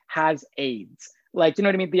 and it's like has AIDS. Like, you know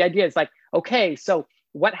what I mean? The idea is like, okay, so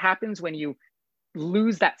what happens when you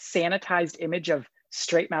lose that sanitized image of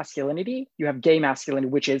straight masculinity? You have gay masculinity,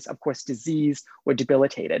 which is of course diseased or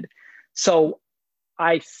debilitated. So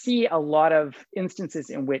I see a lot of instances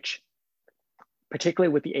in which,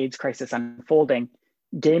 particularly with the AIDS crisis unfolding,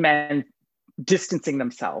 gay men distancing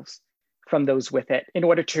themselves from those with it in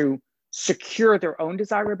order to secure their own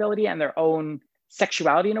desirability and their own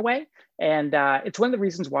sexuality in a way. And it's one of the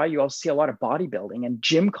reasons why you also see a lot of bodybuilding and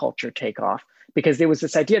gym culture take off, because there was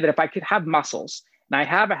this idea that if I could have muscles and I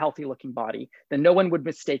have a healthy looking body, then no one would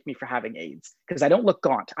mistake me for having AIDS because I don't look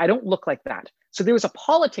gaunt. I don't look like that. So there was a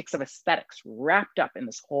politics of aesthetics wrapped up in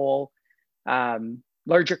this whole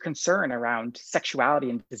larger concern around sexuality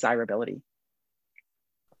and desirability.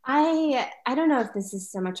 I don't know if this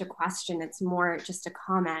is so much a question, it's more just a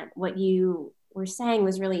comment. What you were saying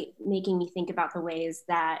was really making me think about the ways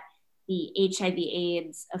that the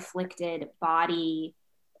HIV/AIDS afflicted body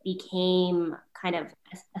became kind of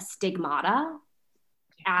a stigmata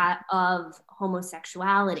of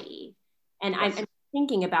homosexuality. And yes. I'm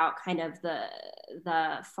thinking about kind of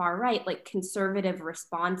the far right, like conservative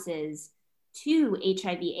responses to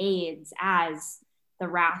HIV/AIDS as the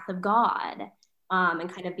wrath of God,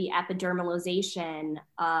 and kind of the epidermalization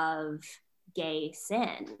of gay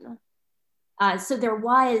sin. So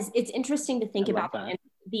it's interesting to think about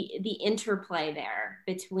the interplay there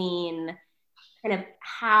between kind of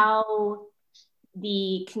how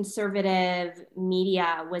the conservative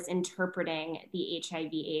media was interpreting the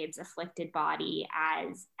HIV/AIDS afflicted body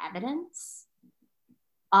as evidence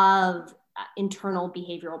of internal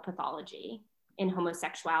behavioral pathology in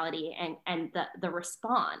homosexuality, and the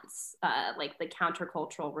response, like the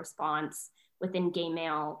countercultural response within gay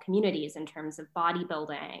male communities in terms of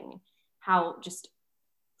bodybuilding, how just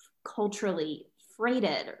culturally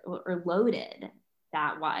freighted or loaded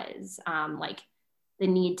that was, like the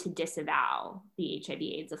need to disavow the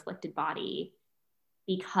HIV/AIDS afflicted body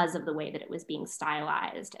because of the way that it was being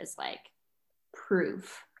stylized as like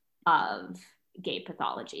proof of gay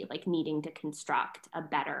pathology, like needing to construct a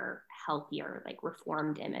better, healthier, like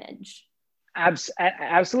reformed image.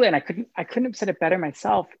 Absolutely. And I couldn't have said it better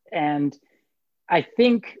myself. And I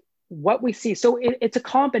think what we see, so it's a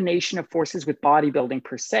combination of forces with bodybuilding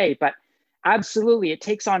per se, but absolutely, it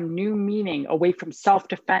takes on new meaning away from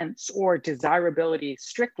self-defense or desirability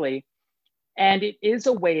strictly. And it is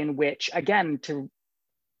a way in which, again, to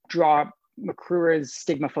draw McCruer's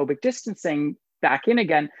stigmaphobic distancing back in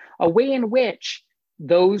again, a way in which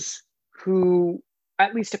those who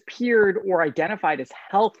at least appeared or identified as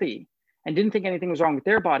healthy and didn't think anything was wrong with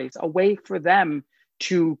their bodies, a way for them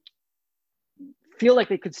to feel like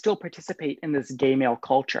they could still participate in this gay male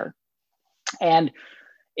culture. And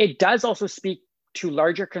it does also speak to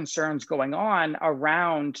larger concerns going on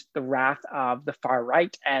around the wrath of the far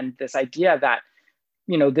right and this idea that,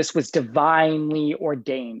 you know, this was divinely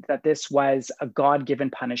ordained, that this was a God-given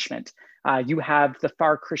punishment. You have the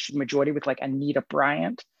far Christian majority with like Anita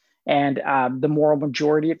Bryant and the moral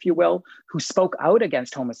majority, if you will, who spoke out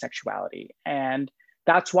against homosexuality. And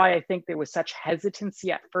that's why I think there was such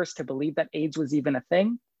hesitancy at first to believe that AIDS was even a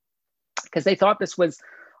thing, because they thought this was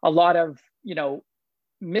a lot of, you know,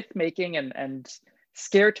 myth making and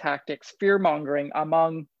scare tactics, fear mongering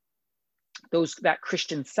among that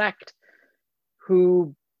Christian sect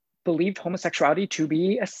who believed homosexuality to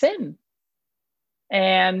be a sin.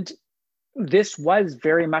 And this was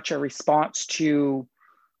very much a response to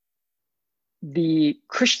the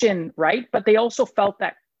Christian right, but they also felt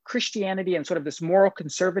that Christianity and sort of this moral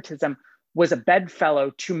conservatism was a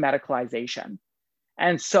bedfellow to medicalization.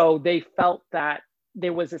 And so they felt that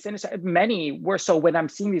there was this innocent, many were, so when I'm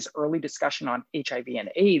seeing these early discussion on HIV and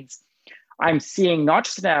AIDS, I'm seeing not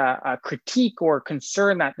just a critique or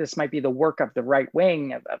concern that this might be the work of the right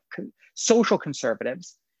wing, of social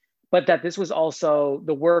conservatives, but that this was also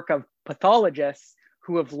the work of pathologists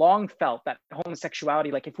who have long felt that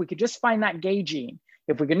homosexuality, like if we could just find that gay gene,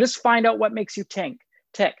 if we can just find out what makes you tick,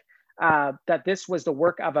 that this was the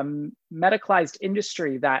work of a medicalized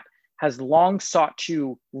industry that has long sought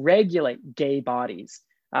to regulate gay bodies,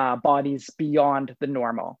 bodies beyond the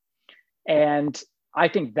normal. And I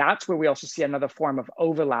think that's where we also see another form of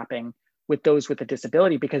overlapping with those with a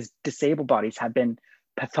disability, because disabled bodies have been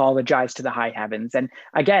pathologized to the high heavens. And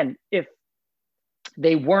again, if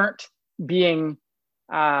they weren't being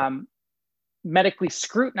medically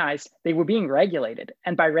scrutinized, they were being regulated.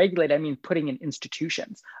 And by regulated, I mean putting in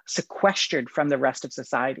institutions, sequestered from the rest of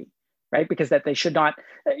society, right? Because that they should not,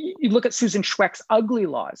 you look at Susan Schweck's ugly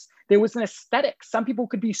laws. There was an aesthetic. Some people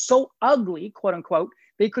could be so ugly, quote unquote,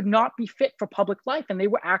 they could not be fit for public life. And they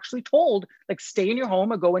were actually told, like, stay in your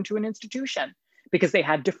home or go into an institution because they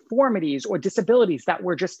had deformities or disabilities that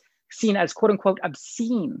were just seen as, quote unquote,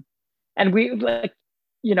 obscene. And we, like,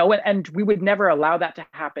 you know, and we would never allow that to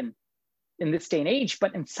happen in this day and age.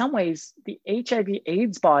 But in some ways, the HIV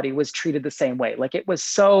AIDS body was treated the same way. Like, it was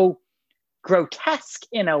so grotesque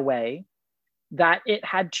in a way that it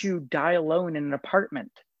had to die alone in an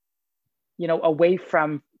apartment, you know, away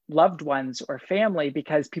from loved ones or family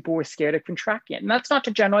because people were scared of contracting it. And that's not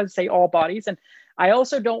to generalize, say all bodies. And I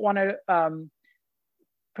also don't want to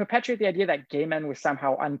perpetuate the idea that gay men were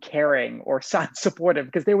somehow uncaring or unsupportive,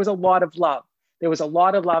 because there was a lot of love. There was a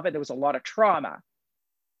lot of love and there was a lot of trauma.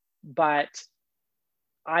 But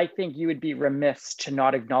I think you would be remiss to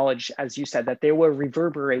not acknowledge, as you said, that there were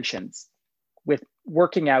reverberations with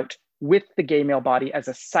working out with the gay male body as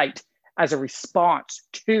a site, as a response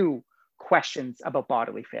to questions about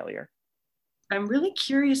bodily failure. I'm really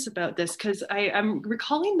curious about this because I'm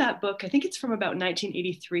recalling that book. I think it's from about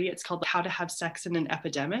 1983. It's called How to Have Sex in an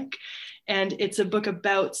Epidemic. And it's a book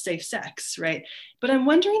about safe sex, right? But I'm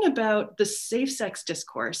wondering about the safe sex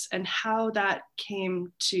discourse and how that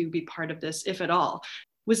came to be part of this, if at all.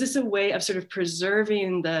 Was this a way of sort of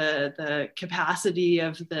preserving the capacity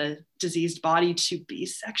of the diseased body to be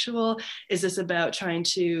sexual? Is this about trying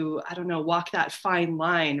to, I don't know, walk that fine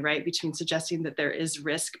line, right, between suggesting that there is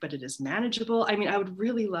risk, but it is manageable? I mean, I would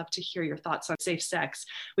really love to hear your thoughts on safe sex,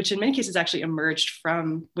 which in many cases actually emerged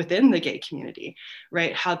from within the gay community,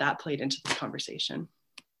 right? How that played into the conversation.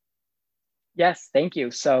 Yes, thank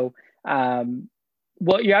you. So,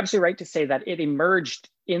 well, you're absolutely right to say that it emerged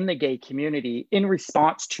in the gay community in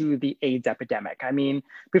response to the AIDS epidemic. I mean,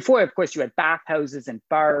 before, of course, you had bathhouses and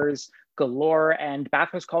bars galore, and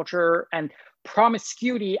bathhouse culture and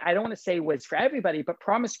promiscuity, I don't want to say was for everybody, but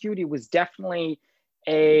promiscuity was definitely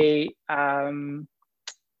a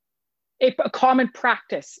common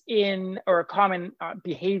practice or a common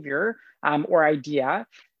behavior or idea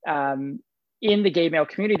in the gay male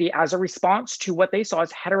community as a response to what they saw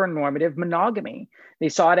as heteronormative monogamy. They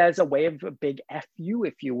saw it as a way of a big FU,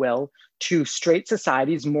 if you will, to straight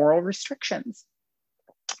society's moral restrictions.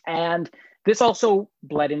 And this also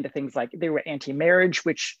bled into things like they were anti-marriage,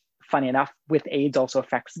 which, funny enough, with AIDS also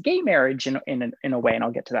affects gay marriage in a way, and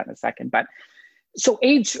I'll get to that in a second. But so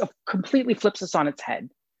AIDS completely flips this on its head.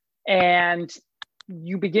 And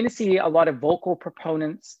you begin to see a lot of vocal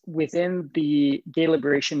proponents within the gay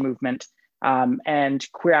liberation movement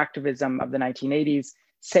and queer activism of the 1980s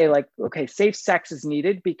say, like, okay, safe sex is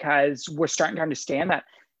needed because we're starting to understand that,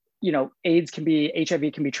 you know, HIV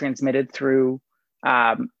can be transmitted through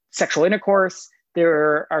sexual intercourse,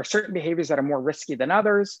 There are certain behaviors that are more risky than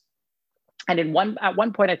others. And at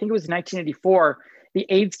one point, I think it was 1984, the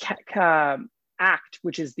AIDS Act,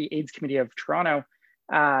 which is the AIDS Committee of Toronto,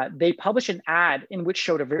 they published an ad in which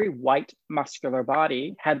showed a very white, muscular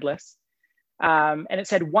body, headless. And it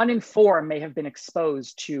said 1 in 4 may have been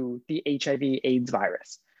exposed to the HIV/AIDS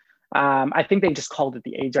virus. I think they just called it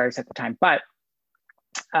the AIDS virus at the time. But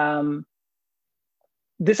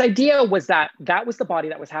this idea was that that was the body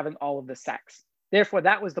that was having all of the sex. Therefore,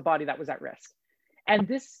 that was the body that was at risk. And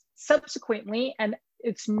this subsequently, and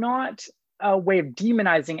it's not a way of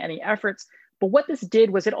demonizing any efforts, but what this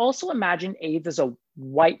did was it also imagined AIDS as a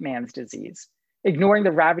white man's disease, ignoring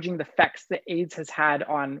the ravaging effects that AIDS has had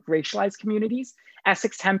on racialized communities.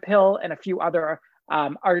 Essex Hemphill and a few other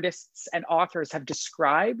artists and authors have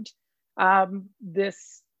described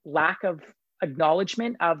this lack of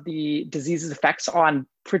acknowledgement of the disease's effects on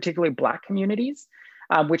particularly Black communities,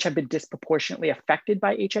 which have been disproportionately affected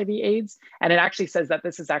by HIV/AIDS. And it actually says that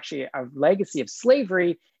this is actually a legacy of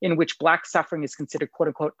slavery in which Black suffering is considered quote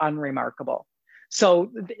unquote unremarkable.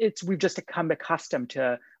 So we've just become accustomed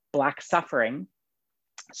to Black suffering.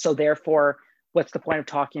 So therefore, what's the point of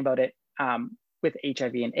talking about it with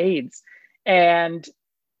HIV and AIDS? And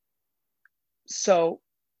so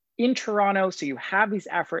in Toronto, so you have these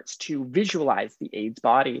efforts to visualize the AIDS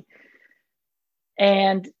body.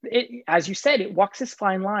 And as you said, it walks this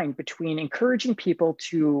fine line between encouraging people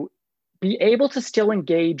to be able to still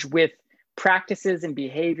engage with practices and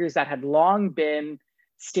behaviors that had long been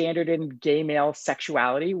standard in gay male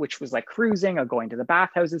sexuality, which was like cruising or going to the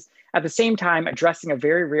bathhouses, at the same time addressing a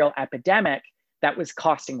very real epidemic that was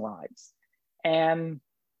costing lives. And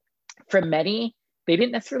for many, they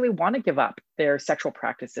didn't necessarily want to give up their sexual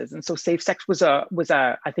practices. And so safe sex was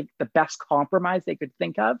I think the best compromise they could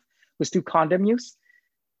think of was through condom use.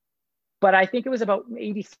 But I think it was about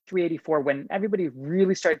 83, 84 when everybody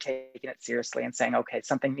really started taking it seriously and saying, okay,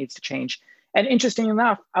 something needs to change. And interesting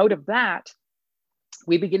enough, out of that,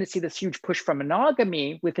 we begin to see this huge push from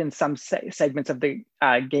monogamy within some segments of the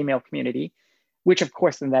gay male community, which of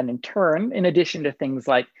course, and then in turn, in addition to things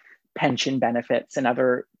like pension benefits and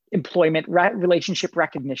other employment relationship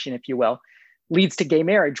recognition, if you will, leads to gay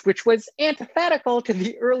marriage, which was antithetical to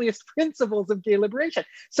the earliest principles of gay liberation.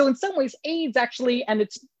 So in some ways, AIDS actually, and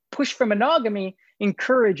its push for monogamy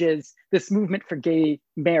encourages this movement for gay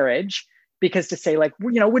marriage, because to say like,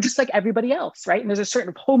 we're just like everybody else, right? And there's a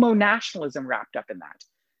certain homo nationalism wrapped up in that.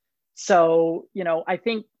 So, I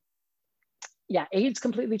think, AIDS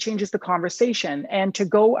completely changes the conversation. And to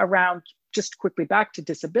go around just quickly back to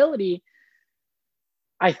disability,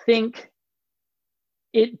 I think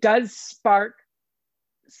it does spark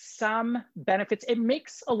some benefits. It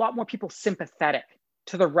makes a lot more people sympathetic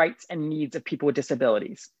to the rights and needs of people with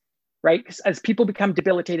disabilities, right? Because as people become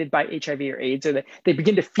debilitated by HIV or AIDS, or they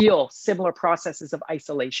begin to feel similar processes of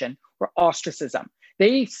isolation or ostracism,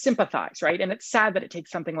 they sympathize, right? And it's sad that it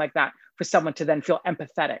takes something like that for someone to then feel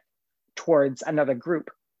empathetic towards another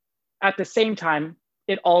group. At the same time,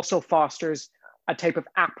 it also fosters a type of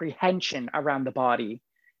apprehension around the body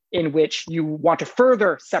in which you want to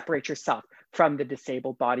further separate yourself from the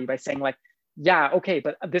disabled body by saying like, yeah, okay,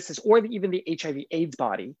 but this is, or even the HIV/AIDS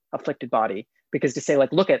body, afflicted body, because to say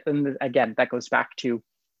like, look at, and again, that goes back to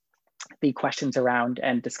the questions around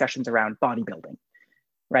and discussions around bodybuilding,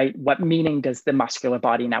 right? What meaning does the muscular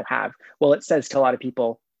body now have? Well, it says to a lot of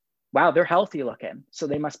people, wow, they're healthy looking, so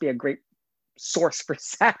they must be a great source for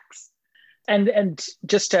sex. And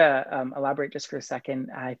just to elaborate just for a second,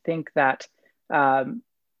 I think that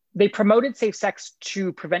they promoted safe sex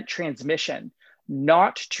to prevent transmission,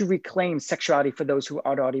 not to reclaim sexuality for those who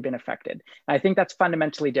had already been affected. And I think that's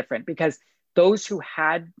fundamentally different, because those who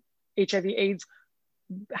had HIV/AIDS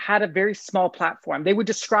had a very small platform. They would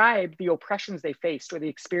describe the oppressions they faced or the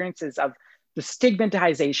experiences of the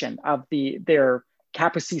stigmatization of their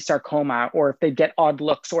Kaposi sarcoma, or if they get odd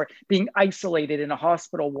looks, or being isolated in a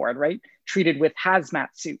hospital ward, right? Treated with hazmat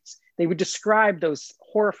suits. They would describe those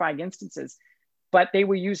horrifying instances, but they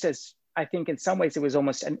were used as, I think in some ways, it was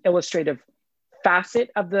almost an illustrative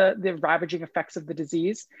facet of the ravaging effects of the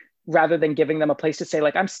disease, rather than giving them a place to say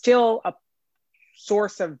like, I'm still a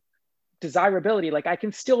source of desirability. Like I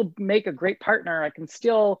can still make a great partner. I can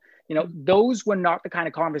still, those were not the kind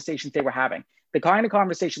of conversations they were having. The kind of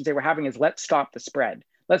conversations they were having is, let's stop the spread.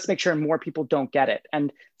 Let's make sure more people don't get it.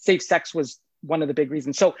 And safe sex was one of the big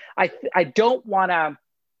reasons. So I don't want to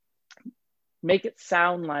make it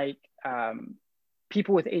sound like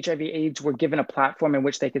people with HIV/AIDS were given a platform in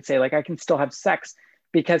which they could say like, I can still have sex,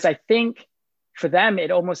 because I think for them,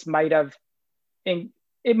 it almost might have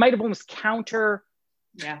almost counter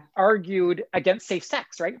Yeah. argued against safe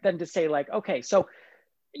sex, right? Than to say like, okay, so,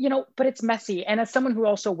 but it's messy. And as someone who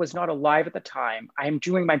also was not alive at the time, I'm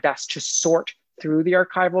doing my best to sort through the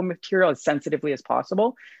archival material as sensitively as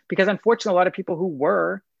possible, because unfortunately, a lot of people who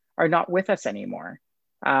were are not with us anymore.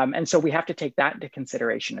 And so we have to take that into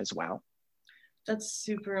consideration as well. That's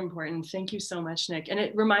super important. Thank you so much, Nick. And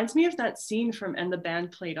it reminds me of that scene from And the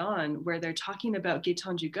Band Played On, where they're talking about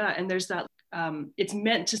Gaetan Dugas, and there's that, it's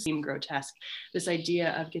meant to seem grotesque, this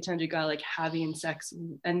idea of Gaetan Dugas like having sex,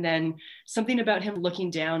 and then something about him looking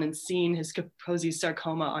down and seeing his Kaposi's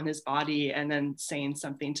sarcoma on his body, and then saying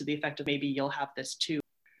something to the effect of, maybe you'll have this too.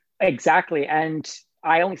 Exactly. And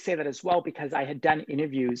I only say that as well because I had done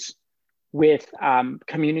interviews with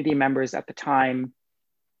community members at the time,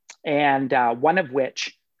 and one of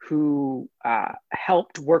which who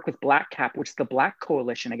helped work with Black CAP, which is the Black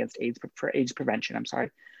Coalition against AIDS for AIDS Prevention,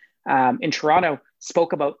 in Toronto,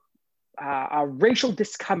 spoke about a racial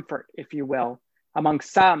discomfort, if you will, among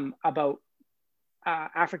some about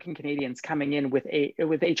African Canadians coming in with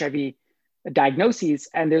HIV diagnoses.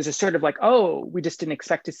 And there's a sort of like, oh, we just didn't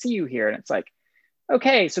expect to see you here. And it's like,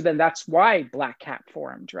 okay, so then that's why Black CAP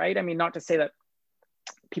formed, right? I mean, not to say that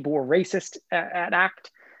people were racist at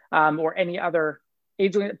ACT, or any other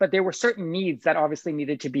AIDS, but there were certain needs that obviously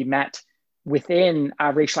needed to be met within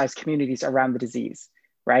racialized communities around the disease,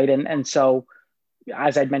 right? And so,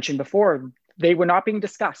 as I'd mentioned before, they were not being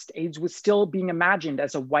discussed. AIDS was still being imagined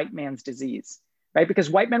as a white man's disease, right? Because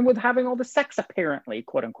white men were having all the sex, apparently,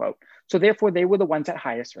 quote unquote. So therefore, they were the ones at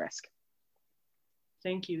highest risk.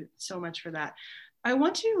 Thank you so much for that. I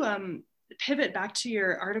want to pivot back to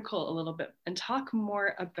your article a little bit and talk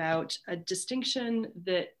more about a distinction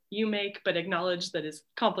that you make, but acknowledge that is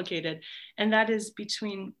complicated, and that is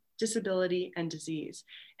between disability and disease.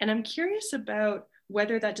 And I'm curious about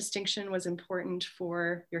whether that distinction was important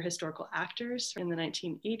for your historical actors in the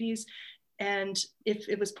 1980s, and if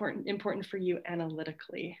it was important for you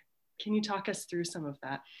analytically. Can you talk us through some of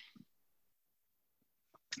that?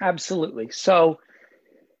 Absolutely. So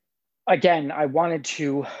again, I wanted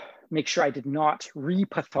to make sure I did not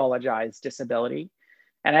repathologize disability.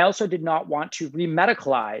 And I also did not want to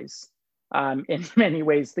remedicalize, in many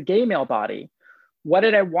ways, the gay male body. What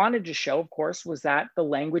I wanted to show, of course, was that the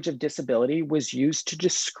language of disability was used to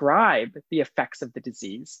describe the effects of the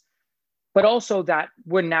disease, but also that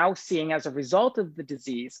we're now seeing, as a result of the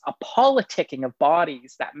disease, a politicking of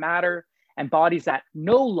bodies that matter and bodies that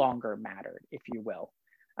no longer mattered, if you will.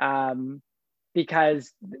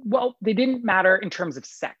 Because, well, they didn't matter in terms of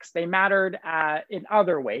sex. They mattered in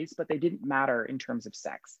other ways, but they didn't matter in terms of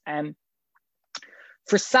sex. And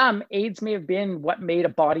for some, AIDS may have been what made a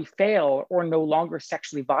body fail or no longer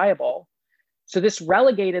sexually viable. So this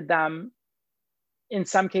relegated them, in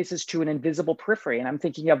some cases, to an invisible periphery. And I'm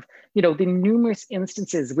thinking of, the numerous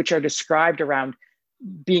instances which are described around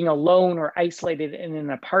being alone or isolated in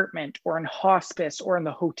an apartment or in hospice or in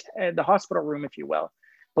the hospital room, if you will,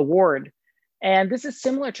 the ward. And this is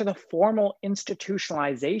similar to the formal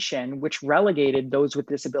institutionalization, which relegated those with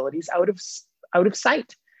disabilities out of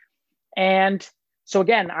sight. And so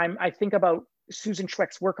again, I think about Susan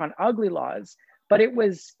Schweck's work on ugly laws, but it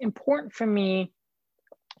was important for me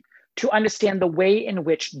to understand the way in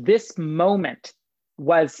which this moment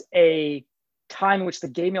was a time in which the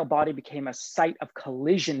gay male body became a site of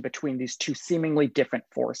collision between these two seemingly different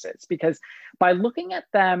forces. Because by looking at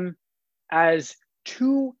them as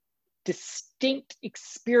two distinct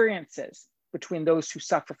experiences between those who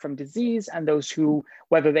suffer from disease and those who,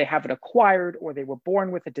 whether they have it acquired or they were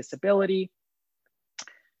born with a disability,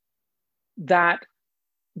 that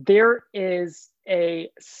there is a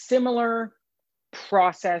similar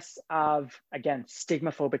process of, again,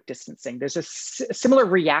 stigmaphobic distancing. There's a similar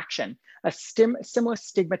reaction, a similar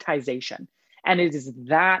stigmatization. And it is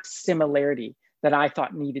that similarity that I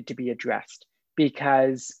thought needed to be addressed,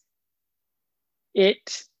 because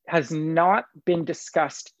it has not been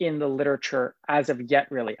discussed in the literature as of yet,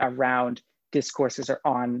 really, around discourses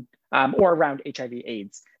on or around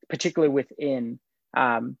HIV/AIDS, particularly within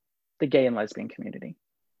the gay and lesbian community.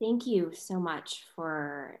 Thank you so much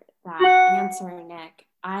for that answer, Nick.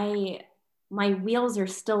 My wheels are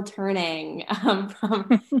still turning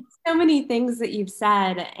from so many things that you've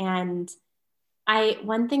said. And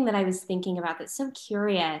one thing that I was thinking about that's so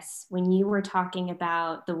curious when you were talking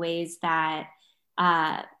about the ways that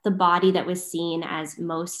the body that was seen as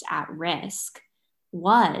most at risk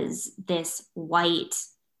was this white,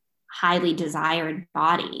 highly desired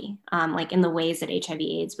body, like in the ways that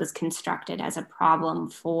HIV/AIDS was constructed as a problem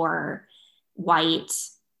for white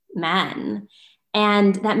men.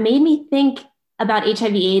 And that made me think about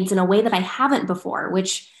HIV/AIDS in a way that I haven't before,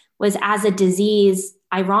 which was as a disease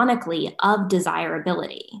ironically, of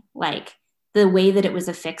desirability, like the way that it was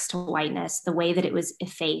affixed to whiteness, the way that it was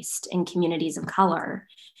effaced in communities of color.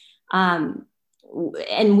 And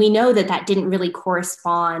we know that that didn't really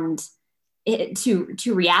correspond to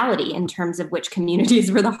reality in terms of which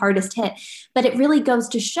communities were the hardest hit. But it really goes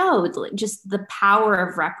to show just the power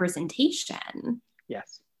of representation.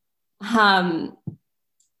 Yes.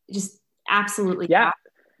 Just absolutely. Yeah.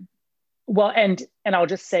 Well, and I'll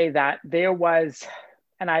just say that there was,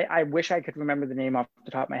 and I wish I could remember the name off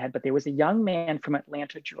the top of my head, but there was a young man from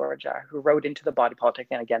Atlanta, Georgia, who wrote into the Body Politic.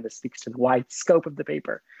 And again, this speaks to the wide scope of the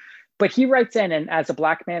paper. But he writes in and as a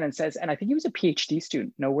Black man and says, and I think he was a PhD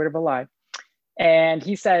student, no word of a lie. And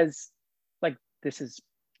he says, like, this is,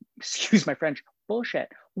 excuse my French, bullshit.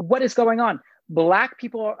 What is going on? Black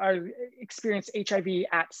people experience HIV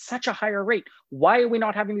at such a higher rate. Why are we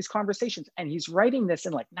not having these conversations? And he's writing this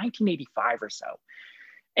in like 1985 or so.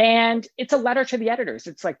 And it's a letter to the editors.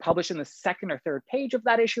 It's like published in the second or third page of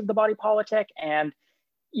that issue of the Body Politic. And,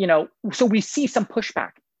 you know, so we see some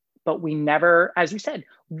pushback, but we never, as you said,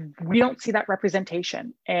 we don't see that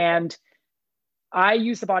representation. And I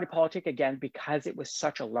use the Body Politic again because it was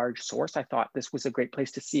such a large source. I thought this was a great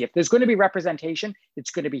place to see if there's going to be representation,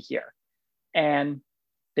 it's going to be here. And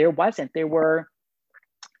there wasn't. There were,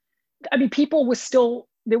 I mean, people was still,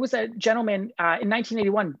 there was a gentleman in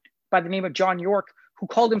 1981 by the name of John York who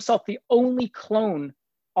called himself the only clone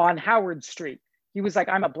on Howard Street. He was like,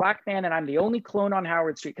 I'm a Black man and I'm the only clone on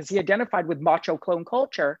Howard Street, because he identified with macho clone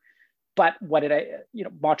culture. But what did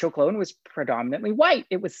macho clone was predominantly white.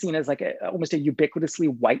 It was seen as like almost a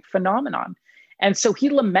ubiquitously white phenomenon. And so he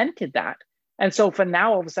lamented that. And so for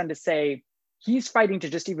now, all of a sudden to say, he's fighting to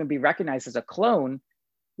just even be recognized as a clone,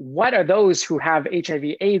 what are those who have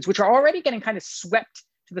HIV AIDS, which are already getting kind of swept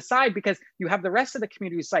to the side because you have the rest of the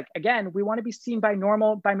communities like, again, we want to be seen by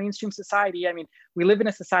mainstream society. I mean, we live in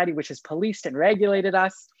a society which has policed and regulated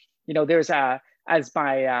us. You know, there's as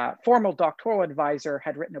my formal doctoral advisor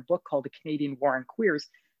had written a book called The Canadian War on Queers,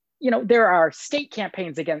 you know, there are state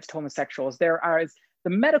campaigns against homosexuals. There are the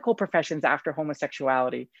medical professions after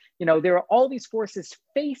homosexuality. You know, there are all these forces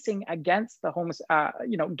facing against the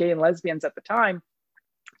gay and lesbians at the time.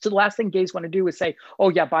 So the last thing gays want to do is say, oh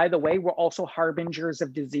yeah, by the way, we're also harbingers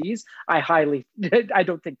of disease. I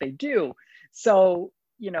don't think they do. So,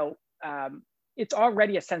 you know, it's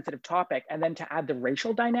already a sensitive topic. And then to add the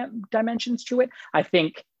racial dimensions to it, I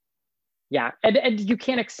think, yeah. And you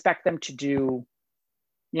can't expect them to do,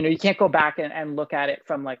 you know, you can't go back and look at it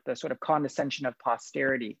from like the sort of condescension of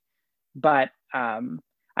posterity. But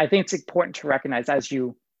I think it's important to recognize, as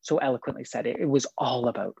you so eloquently said, it was all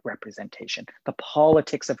about representation, the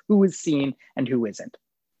politics of who is seen and who isn't.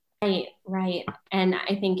 Right. And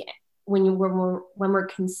I think when we're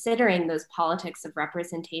considering those politics of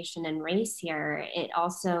representation and race here, it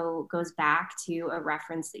also goes back to a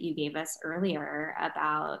reference that you gave us earlier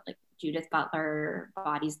about like Judith Butler,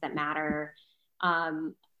 Bodies That Matter.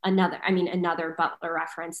 Another Butler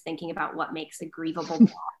reference, thinking about what makes a grievable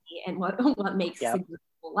body and what makes a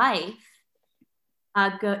grievable life.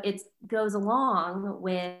 It goes along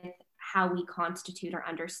with how we constitute or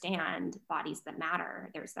understand bodies that matter.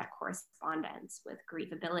 There's that correspondence with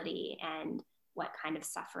grievability and what kind of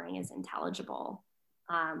suffering is intelligible.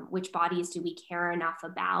 Which bodies do we care enough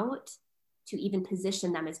about to even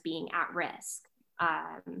position them as being at risk?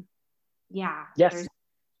 Yes. There's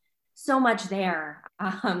so much there.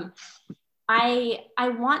 I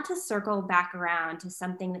want to circle back around to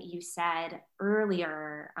something that you said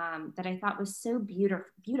earlier that I thought was so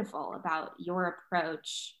beautiful about your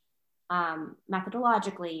approach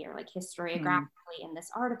methodologically or like historiographically in this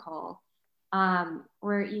article,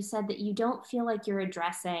 where you said that you don't feel like you're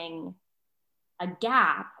addressing a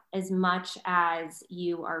gap as much as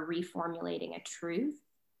you are reformulating a truth.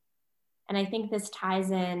 And I think this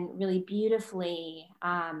ties in really beautifully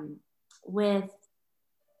with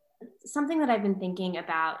something that I've been thinking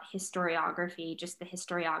about historiography, just the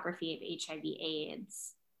historiography of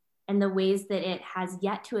HIV/AIDS, and the ways that it has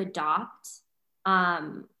yet to adopt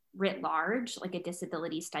writ large, like a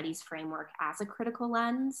disability studies framework as a critical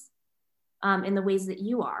lens, in the ways that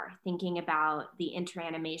you are thinking about the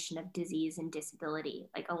interanimation of disease and disability,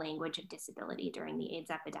 like a language of disability during the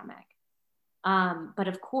AIDS epidemic. But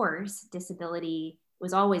of course, disability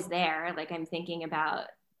was always there. Like I'm thinking about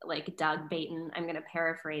like Doug Bayton, I'm going to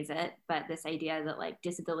paraphrase it, but this idea that like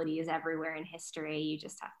disability is everywhere in history, you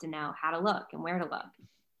just have to know how to look and where to look.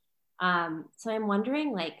 So I'm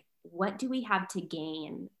wondering, like, what do we have to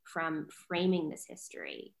gain from framing this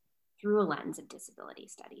history through a lens of disability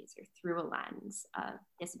studies or through a lens of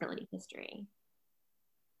disability history?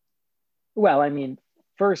 Well, I mean,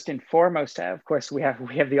 first and foremost, of course, we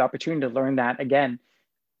have the opportunity to learn that, again,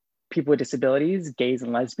 people with disabilities, gays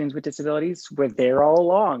and lesbians with disabilities, were there all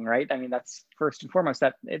along, right? I mean, that's first and foremost,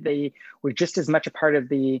 that they were just as much a part of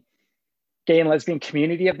the gay and lesbian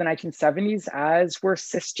community of the 1970s as were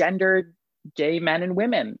cisgendered gay men and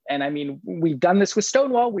women. And I mean, we've done this with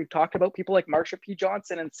Stonewall. We've talked about people like Marsha P.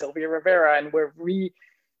 Johnson and Sylvia Rivera, and we're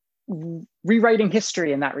rewriting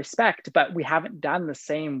history in that respect, but we haven't done the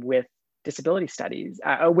same with disability studies,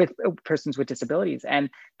 with persons with disabilities, and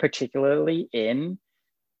particularly in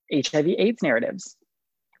HIV/AIDS narratives.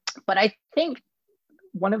 But I think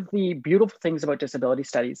one of the beautiful things about disability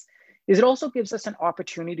studies is it also gives us an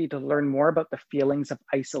opportunity to learn more about the feelings of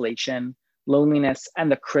isolation, loneliness,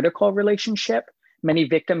 and the critical relationship many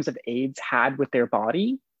victims of AIDS had with their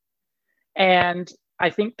body. And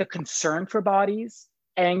I think the concern for bodies,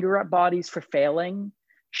 anger at bodies for failing,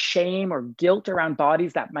 shame or guilt around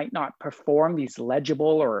bodies that might not perform these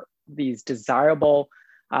legible or these desirable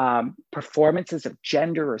performances of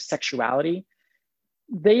gender or sexuality,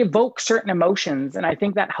 they evoke certain emotions. And I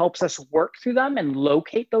think that helps us work through them and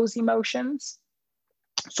locate those emotions.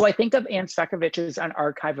 So I think of Anne Cvekovich's An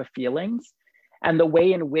Archive of Feelings and the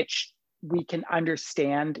way in which we can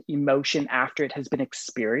understand emotion after it has been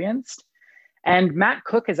experienced. And Matt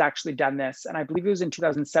Cook has actually done this, and I believe it was in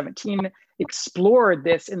 2017, explored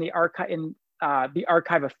this in the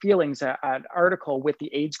Archive of Feelings, an article with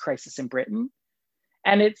the AIDS crisis in Britain.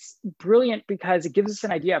 And it's brilliant because it gives us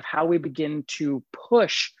an idea of how we begin to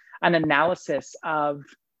push an analysis of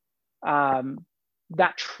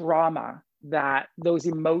that trauma, that those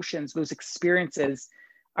emotions, those experiences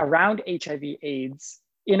around HIV/AIDS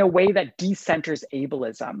in a way that decenters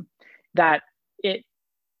ableism, that it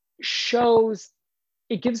shows,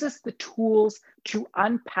 it gives us the tools to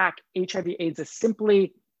unpack HIV/AIDS as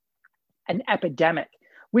simply an epidemic,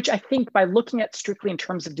 which I think by looking at strictly in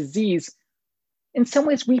terms of disease, in some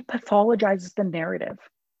ways repathologizes the narrative.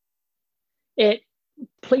 It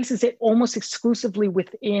places it almost exclusively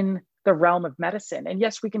within the realm of medicine. And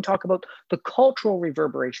yes, we can talk about the cultural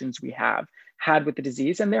reverberations we have had with the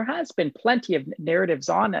disease, and there has been plenty of narratives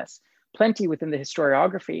on this, plenty within the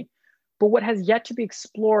historiography. But what has yet to be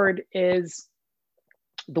explored is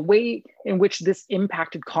the way in which this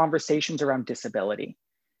impacted conversations around disability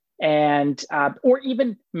and, or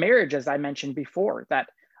even marriage, as I mentioned before, that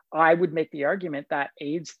I would make the argument that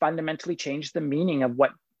AIDS fundamentally changed the meaning of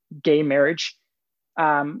what gay marriage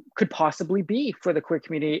could possibly be for the queer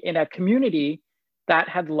community in a community that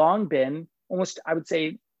had long been almost, I would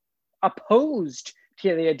say, opposed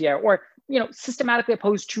to the idea, or systematically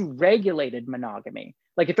opposed to regulated monogamy.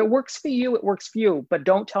 Like, if it works for you, it works for you, but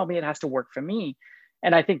don't tell me it has to work for me.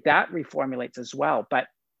 And I think that reformulates as well. But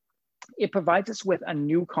it provides us with a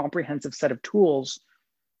new comprehensive set of tools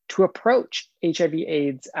to approach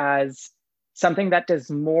HIV/AIDS as something that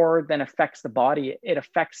does more than affects the body. It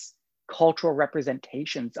affects cultural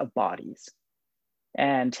representations of bodies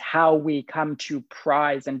and how we come to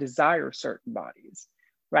prize and desire certain bodies,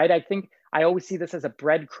 right? I think I always see this as a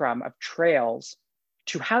breadcrumb of trails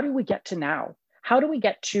to how do we get to now? How do we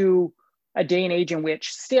get to a day and age in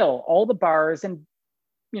which still all the bars and,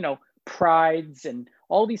 prides and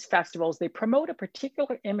all these festivals, they promote a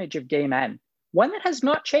particular image of gay men, one that has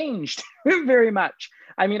not changed very much.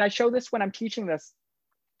 I mean, I show this when I'm teaching this.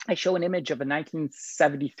 I show an image of a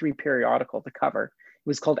 1973 periodical, the cover. It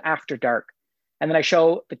was called After Dark. And then I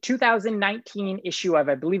show the 2019 issue of,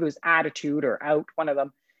 I believe it was Attitude or Out, one of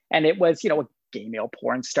them. And it was, a gay male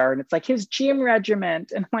porn star. And it's like his gym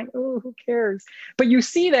regiment. And I'm like, oh, who cares? But you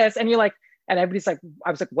see this and you're like, and everybody's like,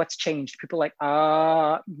 I was like, what's changed? People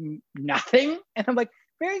are like, nothing. And I'm like,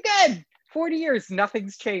 very good. 40 years,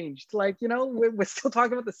 nothing's changed. Like, we're still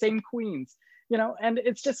talking about the same queens, and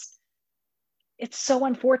it's just, it's so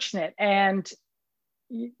unfortunate. And,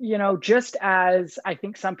 just as I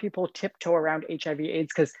think some people tiptoe around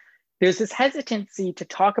HIV/AIDS, because there's this hesitancy to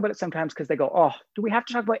talk about it sometimes because they go, oh, do we have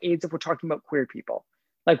to talk about AIDS if we're talking about queer people?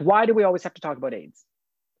 Like, why do we always have to talk about AIDS,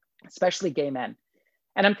 especially gay men?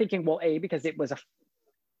 And I'm thinking, well, because it was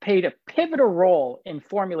played a pivotal role in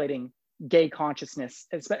formulating gay consciousness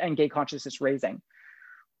and gay consciousness raising.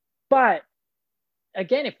 But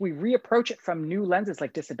again, if we reapproach it from new lenses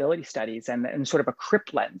like disability studies and sort of a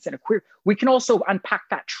CRIP lens and a queer, we can also unpack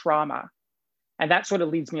that trauma. And that sort of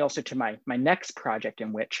leads me also to my next project,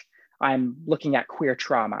 in which I'm looking at queer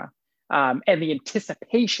trauma and the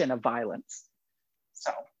anticipation of violence.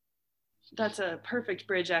 So that's a perfect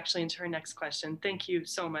bridge actually into our next question. Thank you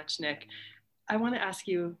so much, Nick. we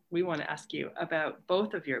want to ask you about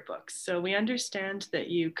both of your books. So we understand that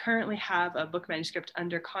you currently have a book manuscript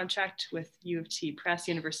under contract with U of T Press,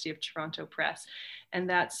 University of Toronto Press, and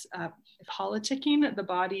that's Politicking the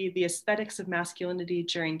Body, the Aesthetics of Masculinity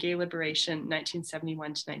During Gay Liberation,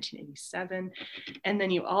 1971 to 1987. And then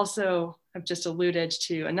you also have just alluded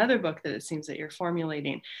to another book that it seems that you're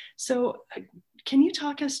formulating. So can you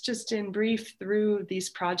talk us just in brief through these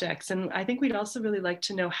projects? And I think we'd also really like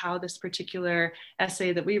to know how this particular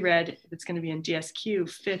essay that we read, that's going to be in DSQ,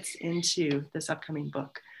 fits into this upcoming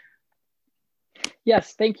book.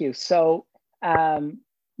 Yes, thank you. So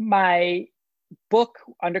my book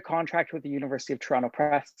under contract with the University of Toronto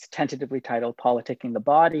Press, tentatively titled Politicking the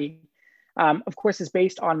Body, of course, is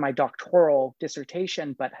based on my doctoral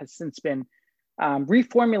dissertation, but has since been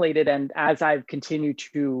reformulated. And as I've continued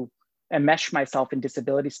to enmesh myself in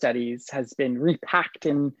disability studies, has been repacked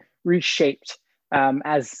and reshaped,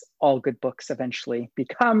 as all good books eventually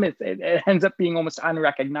become. It ends up being almost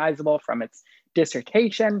unrecognizable from its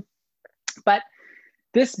dissertation. But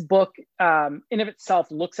this book in of itself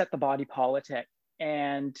looks at the body politic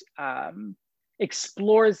and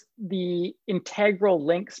explores the integral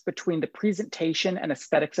links between the presentation and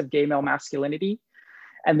aesthetics of gay male masculinity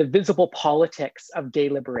and the visible politics of gay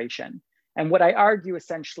liberation. And what I argue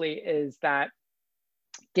essentially is that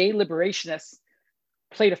gay liberationists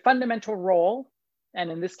played a fundamental role, and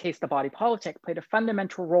in this case, the body politic played a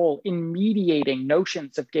fundamental role in mediating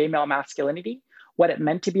notions of gay male masculinity, what it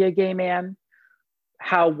meant to be a gay man,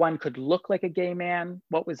 how one could look like a gay man,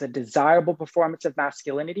 what was a desirable performance of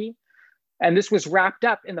masculinity. And this was wrapped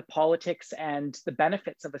up in the politics and the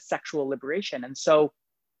benefits of a sexual liberation. And so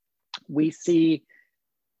we see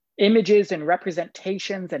images and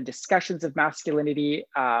representations and discussions of masculinity,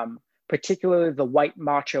 particularly the white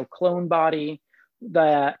macho clone body,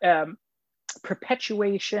 the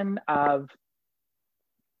perpetuation of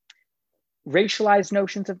racialized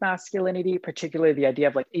notions of masculinity, particularly the idea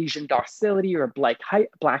of like Asian docility or black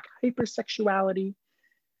hypersexuality.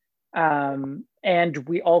 And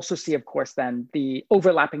we also see, of course, then the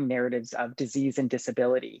overlapping narratives of disease and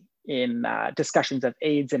disability in discussions of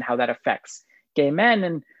AIDS and how that affects gay men.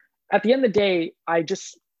 And at the end of the day, I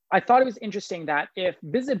thought it was interesting that if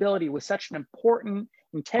visibility was such an important,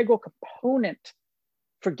 integral component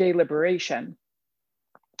for gay liberation,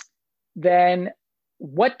 then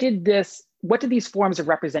what did these forms of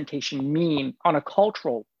representation mean on a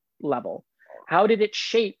cultural level? How did it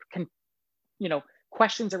shape,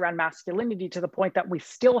 questions around masculinity to the point that we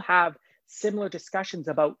still have similar discussions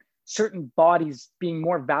about certain bodies being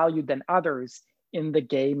more valued than others in the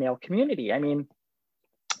gay male community? I mean,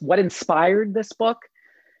 what inspired this book?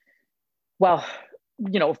 Well,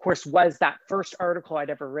 of course, was that first article I'd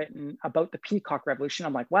ever written about the Peacock Revolution.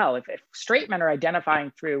 I'm like, well, if straight men are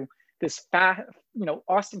identifying through this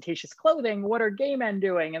ostentatious clothing, what are gay men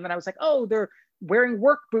doing? And then I was like, oh, they're wearing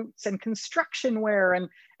work boots and construction wear, and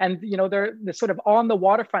they're the sort of on the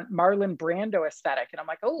waterfront Marlon Brando aesthetic. And I'm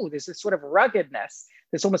like, oh, there's this sort of ruggedness,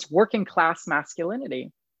 this almost working class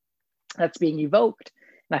masculinity that's being evoked.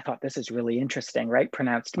 And I thought, this is really interesting, right?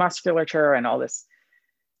 Pronounced musculature and all this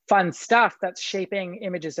fun stuff that's shaping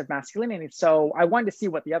images of masculinity. So I wanted to see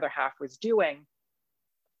what the other half was doing.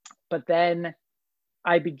 But then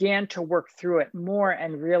I began to work through it more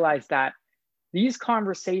and realized that these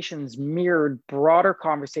conversations mirrored broader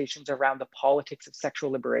conversations around the politics of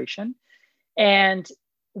sexual liberation. And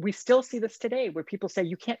we still see this today where people say,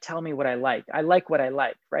 you can't tell me what I like what I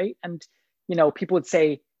like, right? And, people would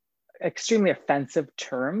say extremely offensive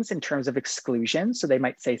terms in terms of exclusion. So they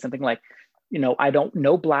might say something like, I don't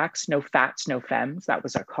know blacks, no fats, no femmes. That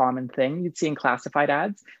was a common thing you'd see in classified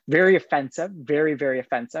ads. Very offensive, very, very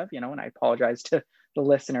offensive, and I apologize to the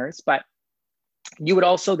listeners, but you would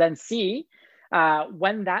also then see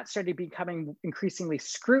when that started becoming increasingly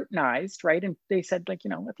scrutinized, right? And they said, like,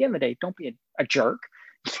 at the end of the day, don't be a jerk.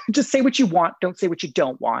 Just say what you want, don't say what you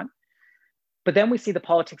don't want. But then we see the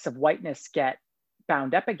politics of whiteness get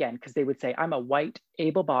bound up again, because they would say, I'm a white,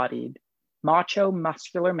 able-bodied, macho,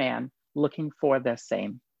 muscular man looking for the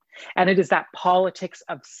same. And it is that politics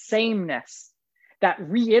of sameness that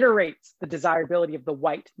reiterates the desirability of the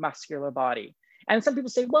white, muscular body. And some people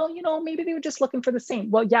say, well, maybe they were just looking for the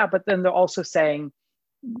same. Well, yeah, but then they're also saying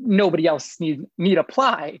nobody else need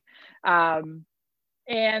apply.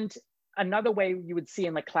 And another way you would see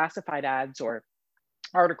in like classified ads or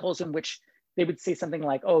articles in which they would say something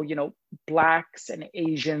like, oh, blacks and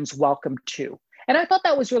Asians welcome too. And I thought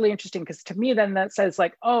that was really interesting, because to me, then that says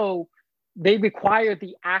like, oh, they require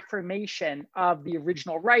the affirmation of the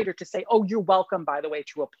original writer to say, oh, you're welcome, by the way,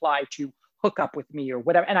 to apply to hook up with me or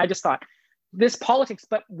whatever. And I just thought, this politics,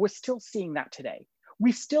 but we're still seeing that today.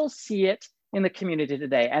 We still see it in the community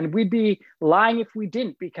today. And we'd be lying if we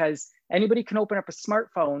didn't, because anybody can open up a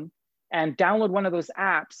smartphone and download one of those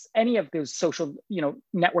apps, any of those social,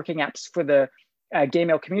 networking apps for the gay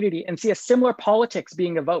male community, and see a similar politics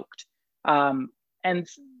being evoked. And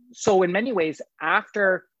so in many ways,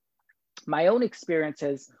 after my own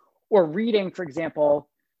experiences, or reading, for example,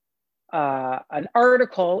 an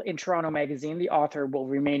article in Toronto Magazine, the author will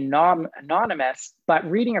remain anonymous, but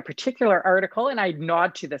reading a particular article, and I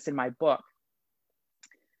nod to this in my book,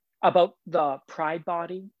 about the pride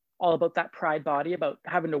body, all about that pride body, about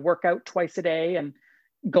having to work out twice a day and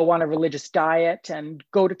go on a religious diet and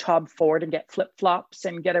go to Tom Ford and get flip-flops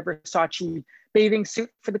and get a Versace bathing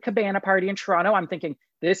suit for the Cabana party in Toronto. I'm thinking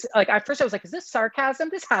this, like, at first I was like, is this sarcasm?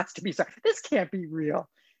 This has to be sarcasm. This can't be real.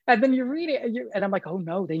 And then you read it and I'm like, oh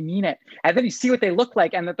no, they mean it. And then you see what they look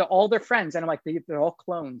like and that they're all their friends. And I'm like, they're all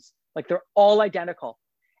clones. Like, they're all identical.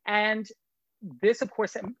 And this, of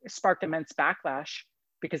course, sparked immense backlash,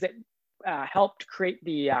 because it helped create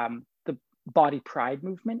the body pride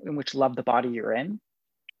movement, in which love the body you're in.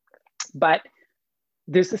 But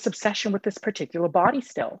there's this obsession with this particular body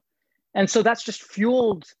still. And so that's just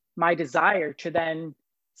fueled my desire to then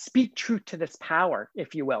speak truth to this power,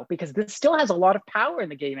 if you will, because this still has a lot of power in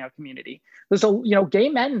the gay male community. There's gay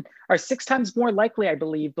men are 6 times more likely, I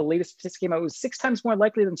believe, the latest statistic came out, was 6 times more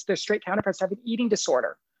likely than their straight counterparts to have an eating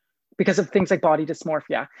disorder because of things like body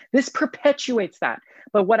dysmorphia. This perpetuates that.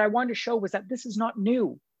 But what I wanted to show was that this is not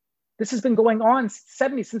new. This has been going on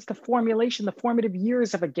since the formative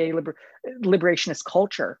years of a gay liberationist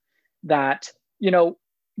culture, that,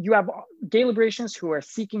 you have gay liberationists who are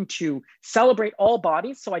seeking to celebrate all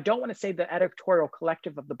bodies. So I don't want to say the editorial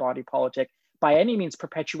collective of the body politic by any means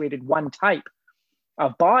perpetuated one type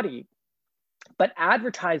of body, but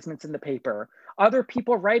advertisements in the paper, other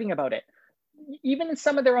people writing about it, even in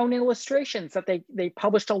some of their own illustrations that they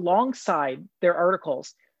published alongside their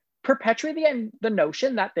articles, perpetuating the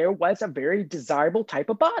notion that there was a very desirable type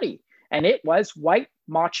of body, and it was white,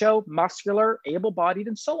 macho, muscular, able-bodied,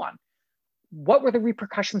 and so on. What were the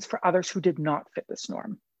repercussions for others who did not fit this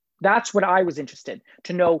norm? That's what I was interested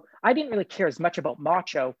to know. I didn't really care as much about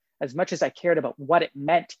macho as much as I cared about what it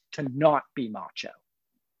meant to not be macho,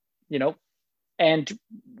 And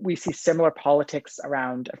we see similar politics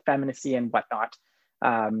around effeminacy and whatnot,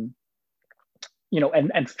 and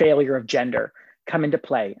failure of gender come into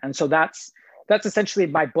play. And so that's essentially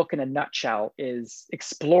my book in a nutshell, is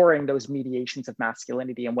exploring those mediations of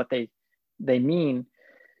masculinity and what they mean.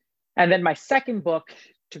 And then my second book,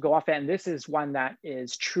 to go off, and this is one that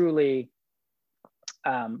is truly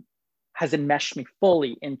has enmeshed me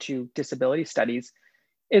fully into disability studies,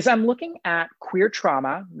 is I'm looking at queer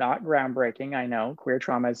trauma. Not groundbreaking, I know. Queer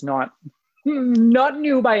trauma is not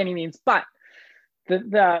new by any means, but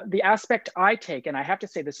the aspect I take, and I have to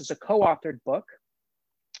say this is a co-authored book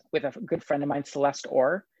with a good friend of mine, Celeste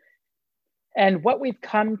Orr. And what we've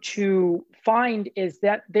come to find is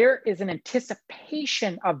that there is an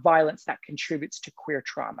anticipation of violence that contributes to queer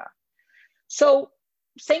trauma. So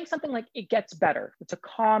saying something like it gets better, it's a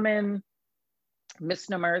common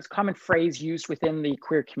misnomer, it's a common phrase used within the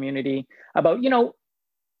queer community about,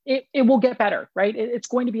 it will get better, right? It's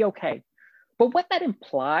going to be okay. But what that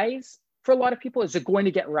implies for a lot of people is it's going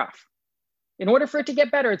to get rough. In order for it to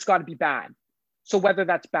get better, it's got to be bad. So whether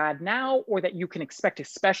that's bad now, or that you can expect,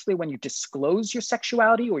 especially when you disclose your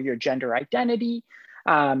sexuality or your gender identity,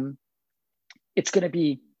 it's going to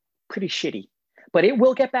be pretty shitty, but it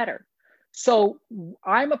will get better. So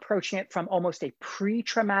I'm approaching it from almost a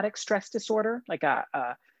pre-traumatic stress disorder, like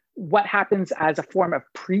what happens as a form of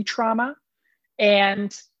pre-trauma,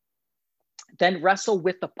 and then wrestle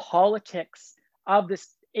with the politics of this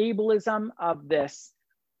ableism, of this.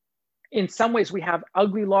 In some ways, we have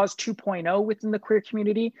ugly laws 2.0 within the queer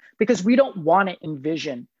community, because we don't want to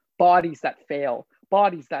envision bodies that fail,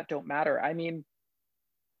 bodies that don't matter. I mean,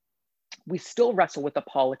 we still wrestle with the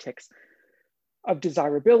politics of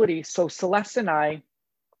desirability. So Celeste and I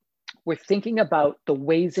were thinking about the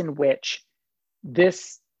ways in which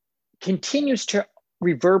this continues to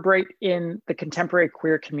reverberate in the contemporary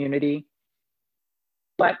queer community.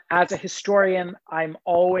 But as a historian, I'm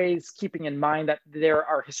always keeping in mind that there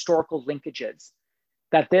are historical linkages,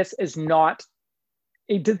 that this does not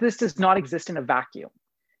exist in a vacuum.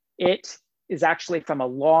 It is actually from a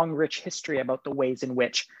long, rich history about the ways in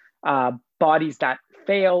which bodies that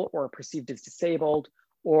fail or are perceived as disabled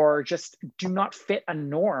or just do not fit a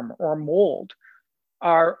norm or mold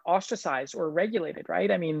are ostracized or regulated,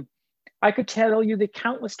 right? I mean, I could tell you the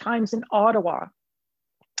countless times in Ottawa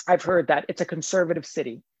I've heard that it's a conservative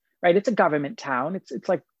city, right? It's a government town. It's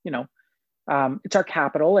like, It's our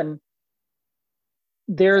capital. And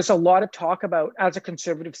there's a lot of talk about, as a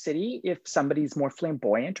conservative city, if somebody's more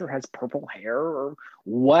flamboyant or has purple hair or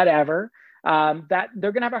whatever, that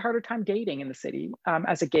they're going to have a harder time dating in the city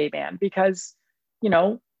as a gay man, because, you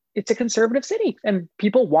know, it's a conservative city and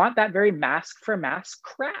people want that very mask for mask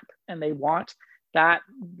crap. And they want that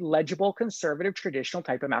legible, conservative, traditional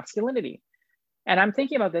type of masculinity. And I'm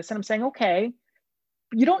thinking about this and I'm saying, okay,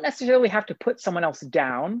 you don't necessarily have to put someone else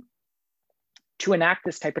down to enact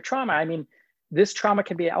this type of trauma. I mean, this trauma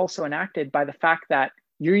can be also enacted by the fact that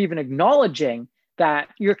you're even acknowledging that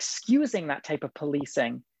you're excusing that type of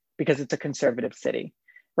policing because it's a conservative city,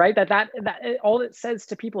 right? That all it says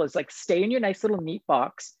to people is like, stay in your nice little neat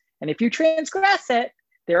box. And if you transgress it,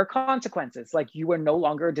 there are consequences. Like, you are no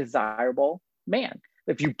longer a desirable man.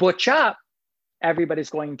 If you butch up,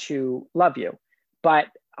 everybody's going to love you. But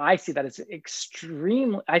I see that as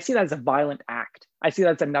I see that as a violent act. I see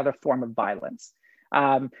that as another form of violence.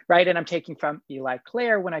 Right. And I'm taking from Eli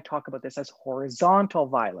Clare when I talk about this as horizontal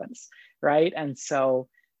violence, right? And so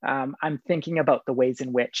I'm thinking about the ways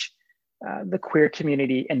in which the queer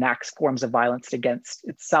community enacts forms of violence against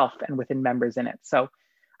itself and within members in it. So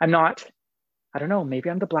I don't know, maybe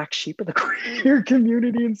I'm the black sheep of the queer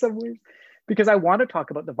community in some ways, because I want to talk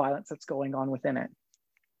about the violence that's going on within it.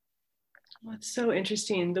 Well, it's so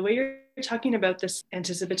interesting. The way you're talking about this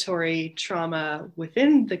anticipatory trauma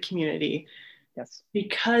within the community. Yes.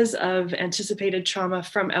 Because of anticipated trauma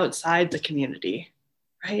from outside the community,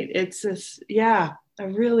 right? It's this, yeah, a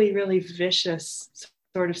really, really vicious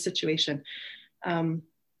sort of situation. And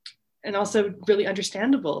also really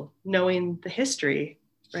understandable, knowing the history,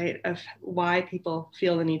 right, of why people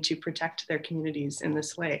feel the need to protect their communities in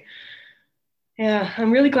this way. Yeah,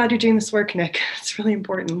 I'm really glad you're doing this work, Nick. It's really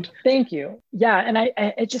important. Thank you. Yeah, and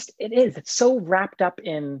it's so wrapped up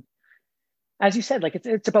in, as you said, like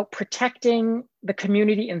it's about protecting the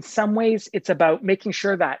community in some ways. It's about making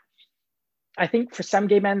sure that, I think for some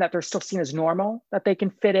gay men, that they're still seen as normal, that they can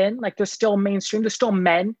fit in, like they're still mainstream, they're still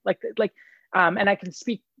men, and I can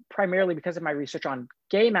speak primarily because of my research on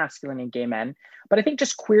gay masculinity and gay men, but I think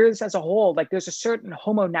just queers as a whole, like there's a certain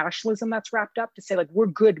homo nationalism that's wrapped up to say, like, we're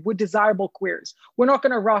good, we're desirable queers. We're not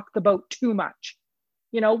going to rock the boat too much.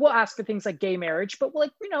 You know, we'll ask for things like gay marriage, but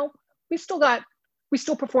like, you know, we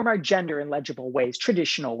still perform our gender in legible ways,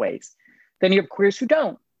 traditional ways. Then you have queers who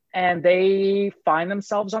don't, and they find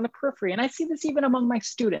themselves on the periphery. And I see this even among my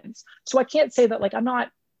students. So I can't say that, like,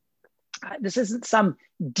 this isn't some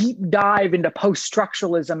deep dive into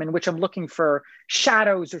post-structuralism in which I'm looking for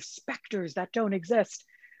shadows or specters that don't exist.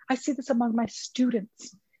 I see this among my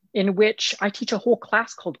students, in which I teach a whole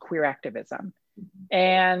class called queer activism.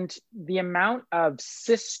 And the amount of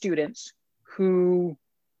cis students who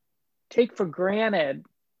take for granted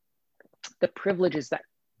the privileges that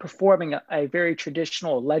performing a very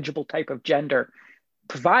traditional, legible type of gender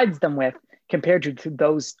provides them with, compared to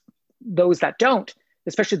those that don't,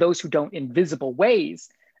 especially those who don't in visible ways,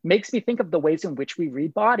 makes me think of the ways in which we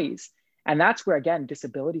read bodies. And that's where, again,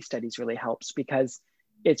 disability studies really helps, because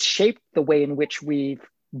it's shaped the way in which we've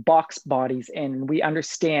boxed bodies and we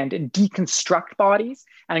understand and deconstruct bodies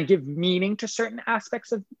and give meaning to certain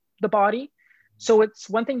aspects of the body. So it's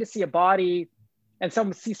one thing to see a body and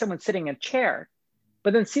see someone sitting in a chair,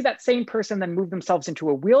 but then see that same person then move themselves into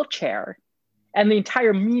a wheelchair, and the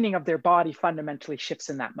entire meaning of their body fundamentally shifts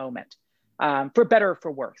in that moment, for better or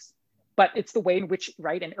for worse. But it's the way in which,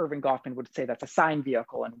 right, and Irving Goffman would say that's a sign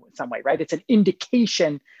vehicle in some way, right? It's an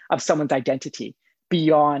indication of someone's identity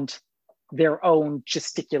beyond their own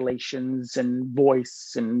gesticulations and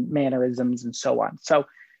voice and mannerisms and so on. So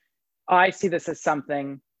I see this as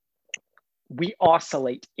something we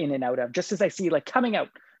oscillate in and out of, just as I see like coming out,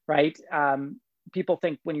 right? People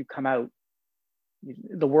think when you come out,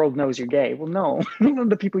 the world knows you're gay. Well, no,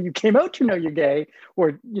 the people you came out to know you're gay,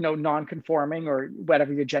 or, you know, non-conforming, or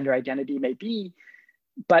whatever your gender identity may be,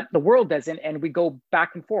 but the world doesn't. And we go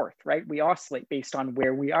back and forth, right? We oscillate based on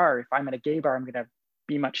where we are. If I'm at a gay bar, I'm going to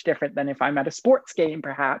be much different than if I'm at a sports game,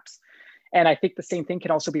 perhaps. And I think the same thing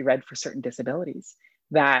can also be read for certain disabilities,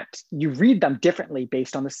 that you read them differently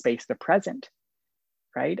based on the space they're present,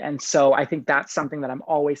 right? And so I think that's something that I'm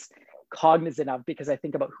always cognizant of, because I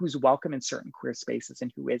think about who's welcome in certain queer spaces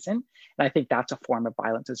and who isn't. And I think that's a form of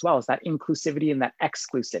violence as well, is that inclusivity and that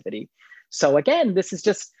exclusivity. So again, this is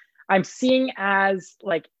just, I'm seeing as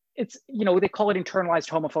like, it's, you know, they call it internalized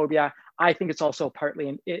homophobia. I think it's also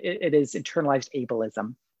partly, it is internalized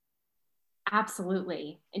ableism.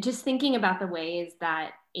 Absolutely. And just thinking about the ways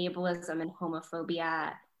that ableism and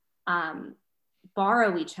homophobia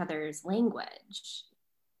borrow each other's language.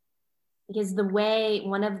 because the way,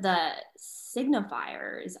 one of the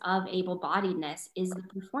signifiers of able-bodiedness is the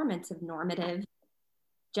performance of normative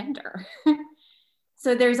gender.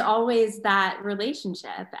 So there's always that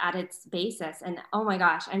relationship at its basis. And oh my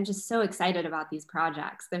gosh, I'm just so excited about these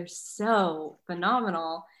projects. They're so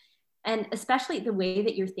phenomenal. And especially the way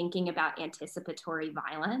that you're thinking about anticipatory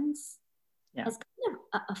violence as kind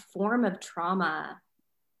of a form of trauma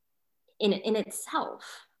in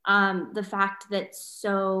itself. The fact that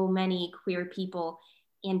so many queer people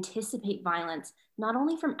anticipate violence, not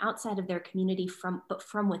only from outside of their community, but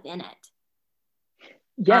from within it.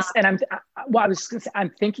 Yes, and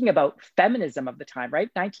I'm thinking about feminism of the time, right?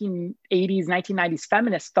 1980s, 1990s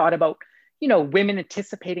feminists thought about, women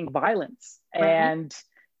anticipating violence, Right.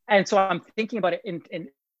 and so I'm thinking about it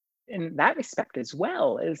in that respect as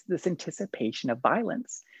well, as this anticipation of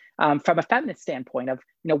violence from a feminist standpoint of,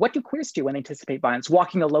 what do queers do when they anticipate violence?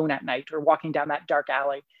 Walking alone at night or walking down that dark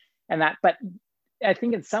alley, but I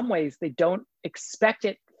think in some ways they don't expect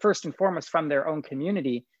it first and foremost from their own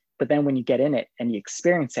community. But then when you get in it and you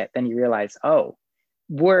experience it, then you realize, oh,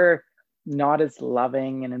 we're not as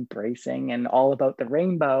loving and embracing and all about the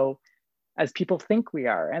rainbow as people think we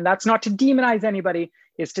are. And that's not to demonize anybody,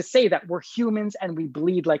 is to say that we're humans and we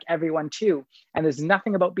bleed like everyone too. And there's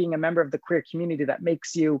nothing about being a member of the queer community that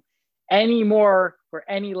makes you any more or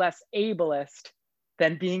any less ableist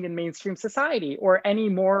than being in mainstream society, or any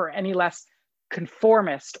more or any less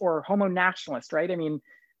conformist or homo nationalist, right? I mean,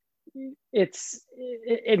 it's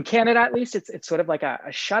in Canada, at least, it's sort of like a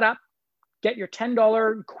shut up, get your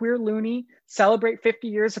 $10 queer loony, celebrate 50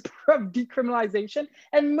 years of decriminalization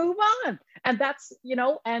and move on. And that's,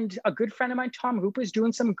 and a good friend of mine, Tom Hooper, is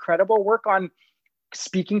doing some incredible work on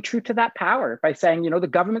speaking truth to that power by saying, the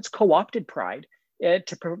government's co-opted pride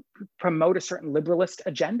to promote a certain liberalist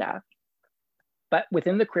agenda. But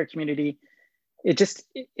within the queer community,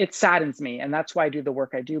 it saddens me. And that's why I do the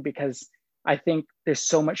work I do, because I think there's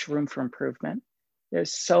so much room for improvement.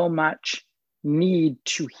 There's so much need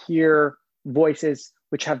to hear voices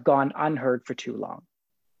which have gone unheard for too long.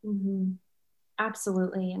 Mm-hmm.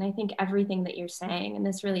 Absolutely. And I think everything that you're saying, and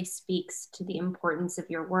this really speaks to the importance of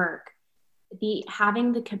your work,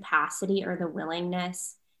 having the capacity or the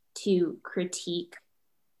willingness to critique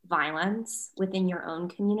violence within your own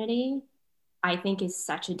community, I think is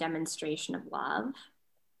such a demonstration of love.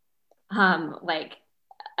 Like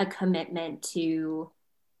a commitment to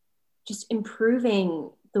just improving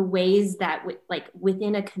the ways that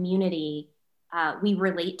within a community we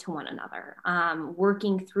relate to one another,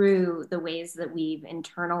 working through the ways that we've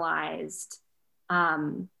internalized our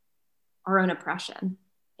own oppression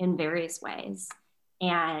in various ways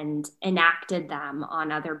and enacted them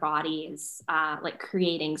on other bodies, like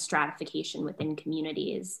creating stratification within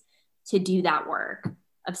communities to do that work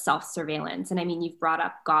of self-surveillance. And I mean, you've brought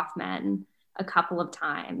up goth men a couple of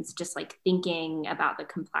times, just like thinking about the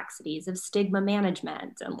complexities of stigma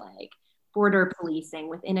management and like border policing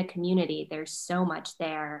within a community. There's so much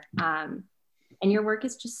there. And your work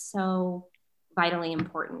is just so vitally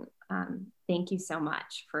important. Thank you so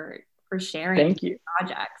much for sharing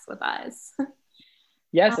projects with us.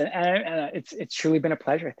 Yes, and it's truly been a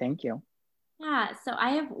pleasure. Thank you. Yeah, so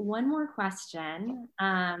I have one more question,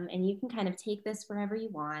 and you can kind of take this wherever you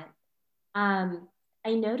want.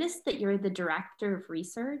 I noticed that you're the director of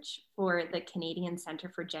research for the Canadian Centre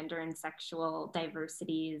for Gender and Sexual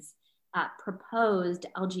Diversity's proposed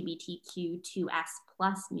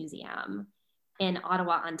LGBTQ2S+ museum in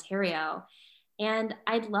Ottawa, Ontario. And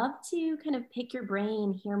I'd love to kind of pick your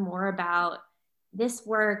brain, hear more about this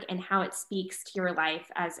work and how it speaks to your life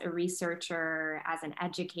as a researcher, as an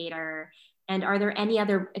educator. And are there any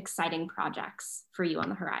other exciting projects for you on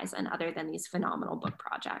the horizon other than these phenomenal book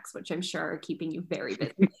projects, which I'm sure are keeping you very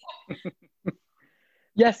busy?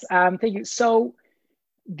 Yes, thank you. So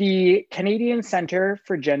the Canadian Centre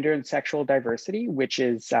for Gender and Sexual Diversity, which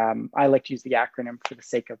is, I like to use the acronym for the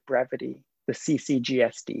sake of brevity, the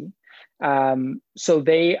CCGSD. So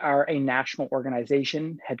they are a national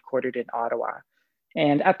organization headquartered in Ottawa.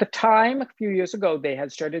 And at the time, a few years ago, they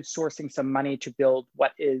had started sourcing some money to build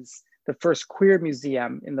what is the first queer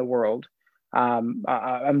museum in the world,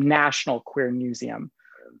 a national queer museum.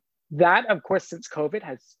 That, of course, since COVID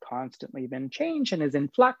has constantly been changed and is in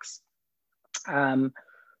flux. But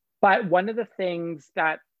one of the things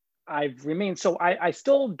that I've remained, so I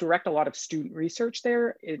still direct a lot of student research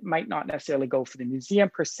there. It might not necessarily go for the museum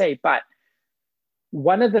per se, but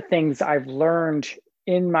one of the things I've learned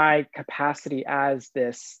in my capacity as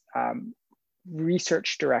this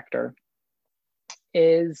research director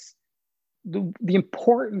is the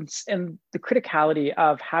importance and the criticality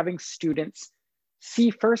of having students see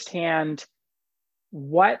firsthand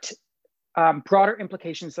what broader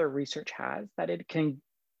implications that research has, that it can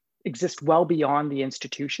exist well beyond the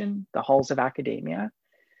institution, the halls of academia.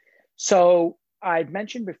 So I've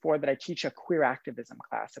mentioned before that I teach a queer activism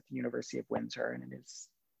class at the University of Windsor, and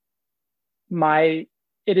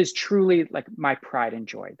it is truly like my pride and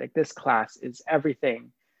joy. Like, this class is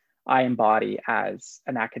everything I embody as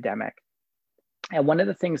an academic. And one of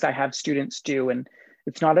the things I have students do, and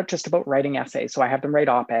it's not just about writing essays. So I have them write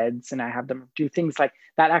op-eds, and I have them do things like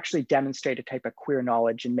that actually demonstrate a type of queer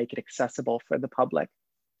knowledge and make it accessible for the public.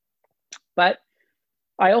 But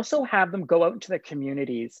I also have them go out into the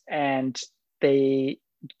communities, and they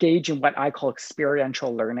engage in what I call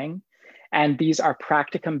experiential learning. And these are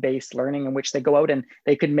practicum-based learning in which they go out and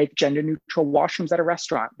they can make gender-neutral washrooms at a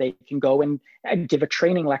restaurant. They can go and give a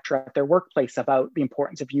training lecture at their workplace about the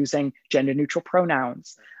importance of using gender-neutral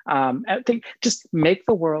pronouns. I think just make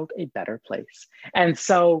the world a better place. And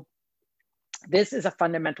so this is a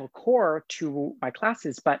fundamental core to my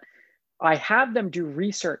classes, but I have them do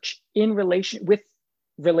research in relationship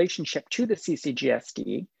to the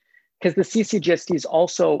CCGSD, because the CCGSD is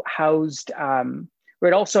also housed, where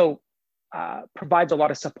it also provides a lot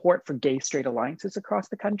of support for gay straight alliances across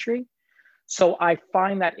the country. So I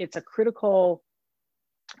find that it's a critical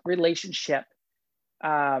relationship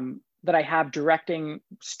that I have directing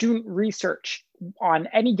student research on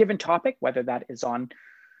any given topic, whether that is on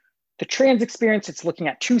the trans experience, it's looking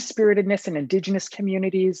at two-spiritedness in Indigenous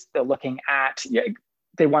communities. They're looking at,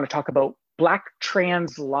 they want to talk about Black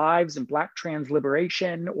trans lives and Black trans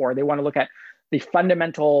liberation, or they want to look at the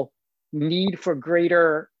fundamental need for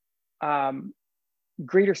greater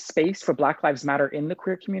space for Black Lives Matter in the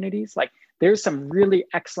queer communities. Like, there's some really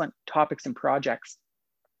excellent topics and projects.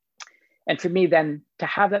 And for me then, to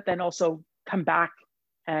have that then also come back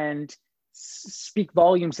and speak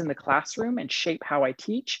volumes in the classroom and shape how I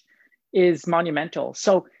teach is monumental.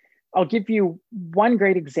 So I'll give you one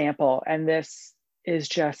great example, and this is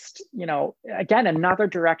just, again, another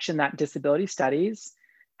direction that disability studies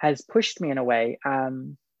has pushed me in a way.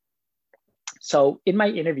 So in my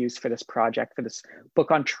interviews for this project, for this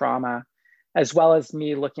book on trauma, as well as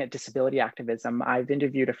me looking at disability activism, I've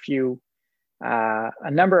interviewed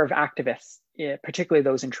a number of activists, particularly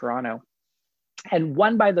those in Toronto, and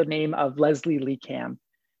one by the name of Leslie Lee Cam.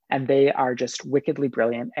 And they are just wickedly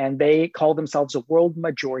brilliant. And they call themselves a world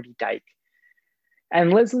majority dyke.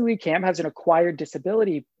 And Leslie Lee Camp has an acquired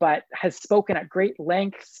disability, but has spoken at great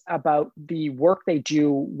lengths about the work they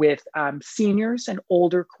do with seniors and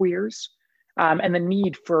older queers, and the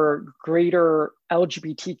need for greater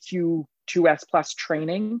LGBTQ2S+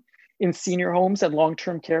 training in senior homes and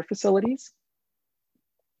long-term care facilities.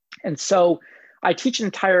 And so I teach an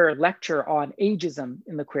entire lecture on ageism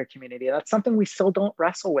in the queer community. That's something we still don't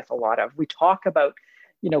wrestle with a lot of. We talk about,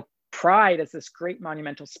 Pride as this great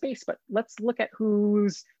monumental space, but let's look at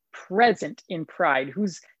who's present in Pride,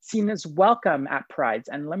 who's seen as welcome at Prides.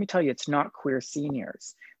 And let me tell you, it's not queer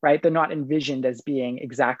seniors, right? They're not envisioned as being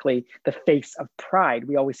exactly the face of Pride.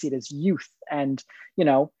 We always see it as youth. And,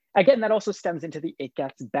 again, that also stems into the It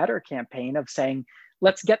Gets Better campaign of saying,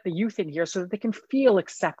 let's get the youth in here so that they can feel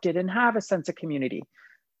accepted and have a sense of community.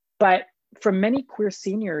 But for many queer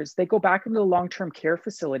seniors, they go back into the long-term care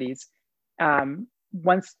facilities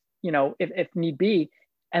once, if need be,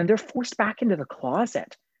 and they're forced back into the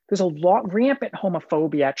closet. There's a lot rampant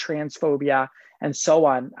homophobia, transphobia, and so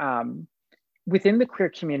on within the queer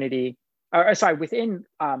community, within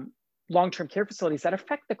long-term care facilities that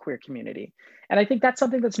affect the queer community. And I think that's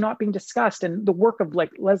something that's not being discussed. And the work of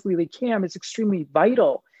like Leslie Lee Cam is extremely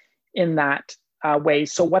vital in that way.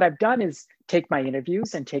 So what I've done is take my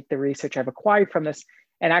interviews and take the research I've acquired from this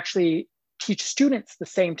and actually teach students the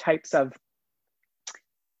same types of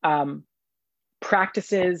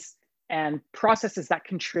practices and processes that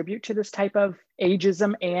contribute to this type of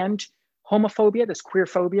ageism and homophobia, this queer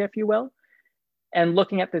phobia, if you will, and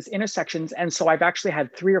looking at those intersections. And so I've actually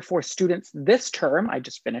had 3 or 4 students this term, I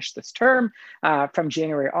just finished this term, from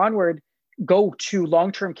January onward, go to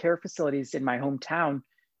long-term care facilities in my hometown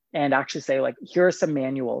and actually say, like, here are some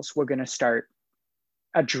manuals. We're gonna start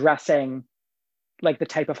addressing like the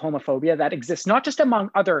type of homophobia that exists, not just among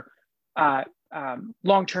other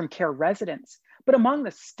long-term care residents, but among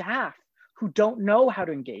the staff who don't know how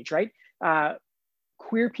to engage, right?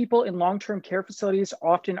 Queer people in long-term care facilities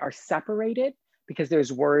often are separated because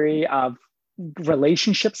there's worry of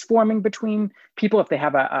relationships forming between people if they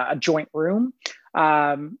have a joint room.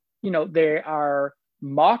 They are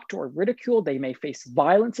mocked or ridiculed. They may face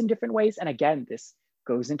violence in different ways. And again, this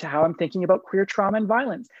goes into how I'm thinking about queer trauma and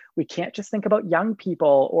violence. We can't just think about young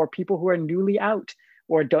people or people who are newly out.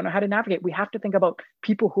 or don't know how to navigate. We have to think about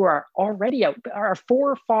people who are already out, our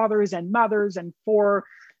forefathers and mothers and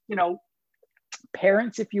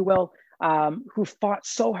parents, if you will, who fought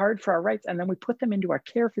so hard for our rights. And then we put them into our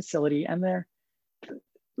care facility and they're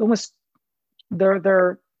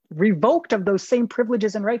revoked of those same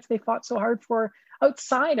privileges and rights they fought so hard for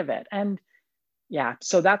outside of it. And yeah,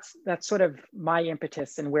 so that's sort of my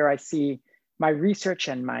impetus and where I see my research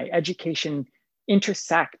and my education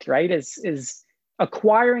intersect, right? Is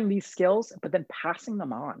acquiring these skills, but then passing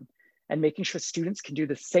them on and making sure students can do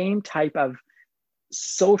the same type of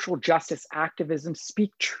social justice activism,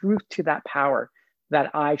 speak truth to that power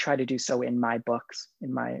that I try to do so in my books,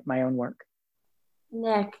 in my own work.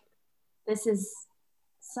 Nick, this is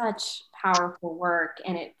such powerful work,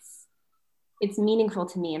 and it's meaningful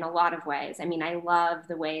to me in a lot of ways. I mean, I love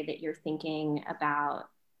the way that you're thinking about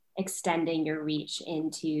extending your reach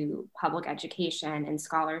into public education and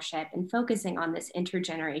scholarship and focusing on this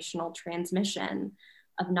intergenerational transmission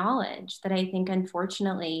of knowledge that I think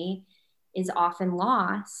unfortunately is often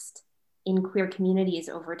lost in queer communities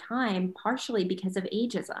over time, partially because of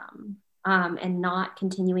ageism, and not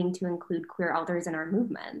continuing to include queer elders in our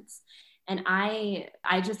movements. And I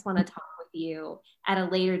just want to talk with you at a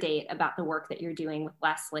later date about the work that you're doing with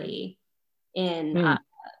Leslie in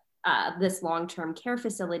this long-term care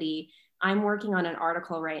facility. I'm working on an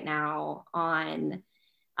article right now on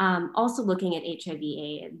also looking at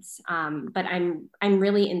HIV/AIDS, but I'm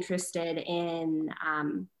really interested in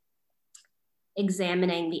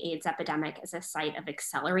examining the AIDS epidemic as a site of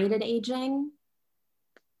accelerated aging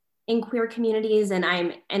in queer communities, and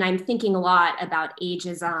I'm thinking a lot about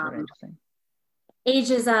ageism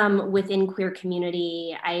within queer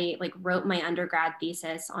community. I wrote my undergrad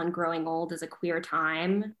thesis on growing old as a queer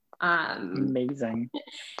time. Amazing.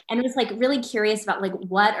 And was really curious about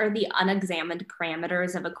what are the unexamined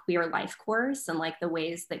parameters of a queer life course, and the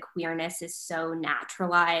ways that queerness is so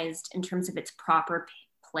naturalized in terms of its proper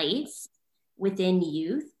place within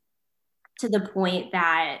youth, to the point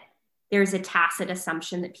that there's a tacit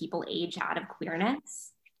assumption that people age out of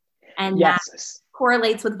queerness. And yes, that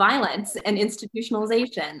correlates with violence and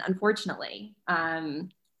institutionalization, unfortunately.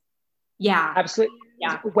 Yeah. Absolutely.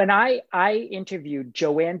 Yeah. When I interviewed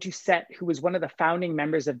Joanne Doucette, who was one of the founding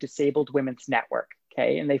members of Disabled Women's Network,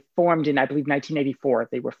 okay, and they formed in, I believe, 1984.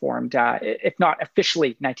 They were formed, if not officially,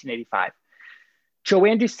 1985.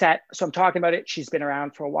 Joanne Doucette, so I'm talking about it, she's been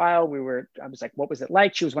around for a while. I was like, what was it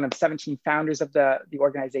like? She was one of 17 founders of the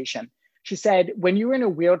organization. She said, when you're in a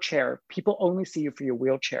wheelchair, people only see you for your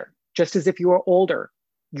wheelchair. Just as if you were older,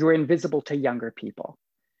 you're invisible to younger people.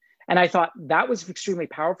 And I thought that was extremely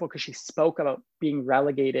powerful because she spoke about being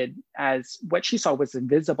relegated as what she saw was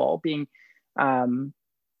invisible, being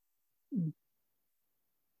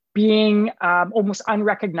almost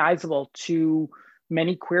unrecognizable to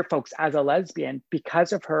many queer folks as a lesbian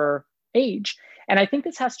because of her age. And I think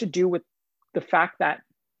this has to do with the fact that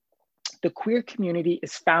the queer community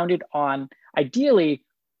is founded on, ideally,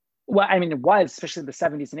 well, I mean, it was, especially in the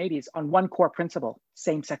 70s and 80s, on one core principle: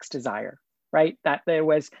 same-sex desire, right? That there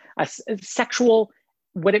was a sexual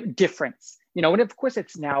difference, and of course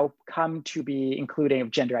it's now come to be including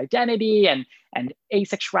of gender identity and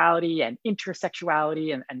asexuality and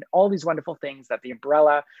intersexuality and all these wonderful things that the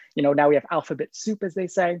umbrella, now we have alphabet soup, as they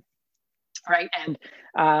say, right? And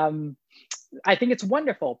I think it's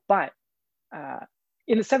wonderful, but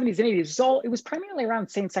in the 70s and 80s, it was primarily around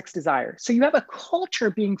same-sex desire. So you have a culture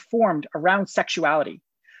being formed around sexuality.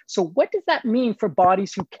 So what does that mean for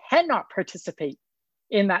bodies who cannot participate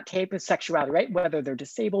in that type of sexuality, right? Whether they're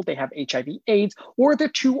disabled, they have HIV/AIDS, or they're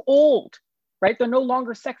too old, right? They're no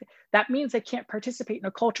longer sexy. That means they can't participate in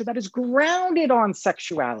a culture that is grounded on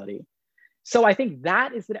sexuality. So I think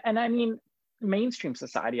that is, and I mean, mainstream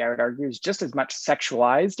society, I would argue, is just as much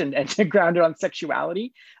sexualized and grounded on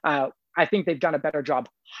sexuality. I think they've done a better job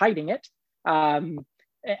hiding it and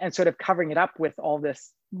sort of covering it up with all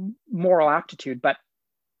this moral aptitude. But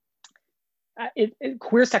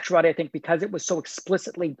queer sexuality, I think, because it was so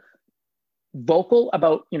explicitly vocal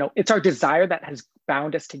about, it's our desire that has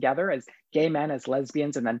bound us together as gay men, as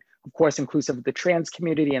lesbians, and then, of course, inclusive of the trans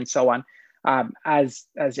community and so on, as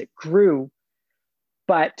it grew.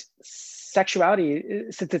 But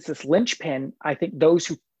sexuality, since it's this linchpin, I think those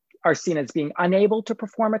who are seen as being unable to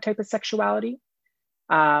perform a type of sexuality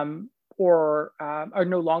or are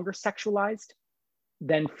no longer sexualized,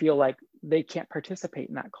 then feel like they can't participate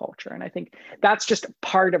in that culture. And I think that's just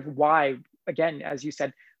part of why, again, as you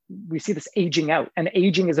said, we see this aging out, and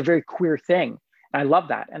aging is a very queer thing. And I love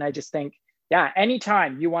that. And I just think, yeah,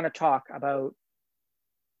 anytime you want to talk about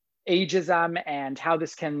ageism and how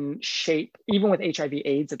this can shape, even with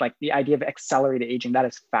HIV/AIDS, like the idea of accelerated aging. That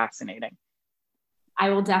is fascinating. I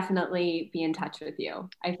will definitely be in touch with you.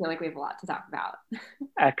 I feel like we have a lot to talk about.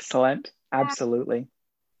 Excellent. Absolutely.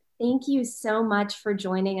 Thank you so much for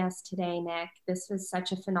joining us today, Nick. This was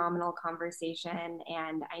such a phenomenal conversation,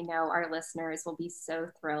 and I know our listeners will be so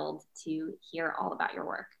thrilled to hear all about your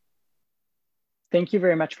work. Thank you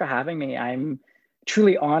very much for having me. I'm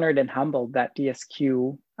truly honored and humbled that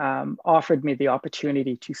DSQ offered me the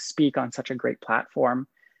opportunity to speak on such a great platform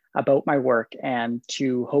about my work and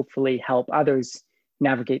to hopefully help others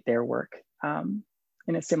navigate their work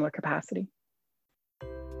in a similar capacity.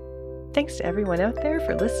 Thanks to everyone out there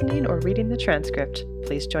for listening or reading the transcript.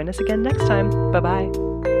 Please join us again next time.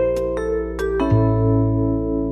 Bye-bye.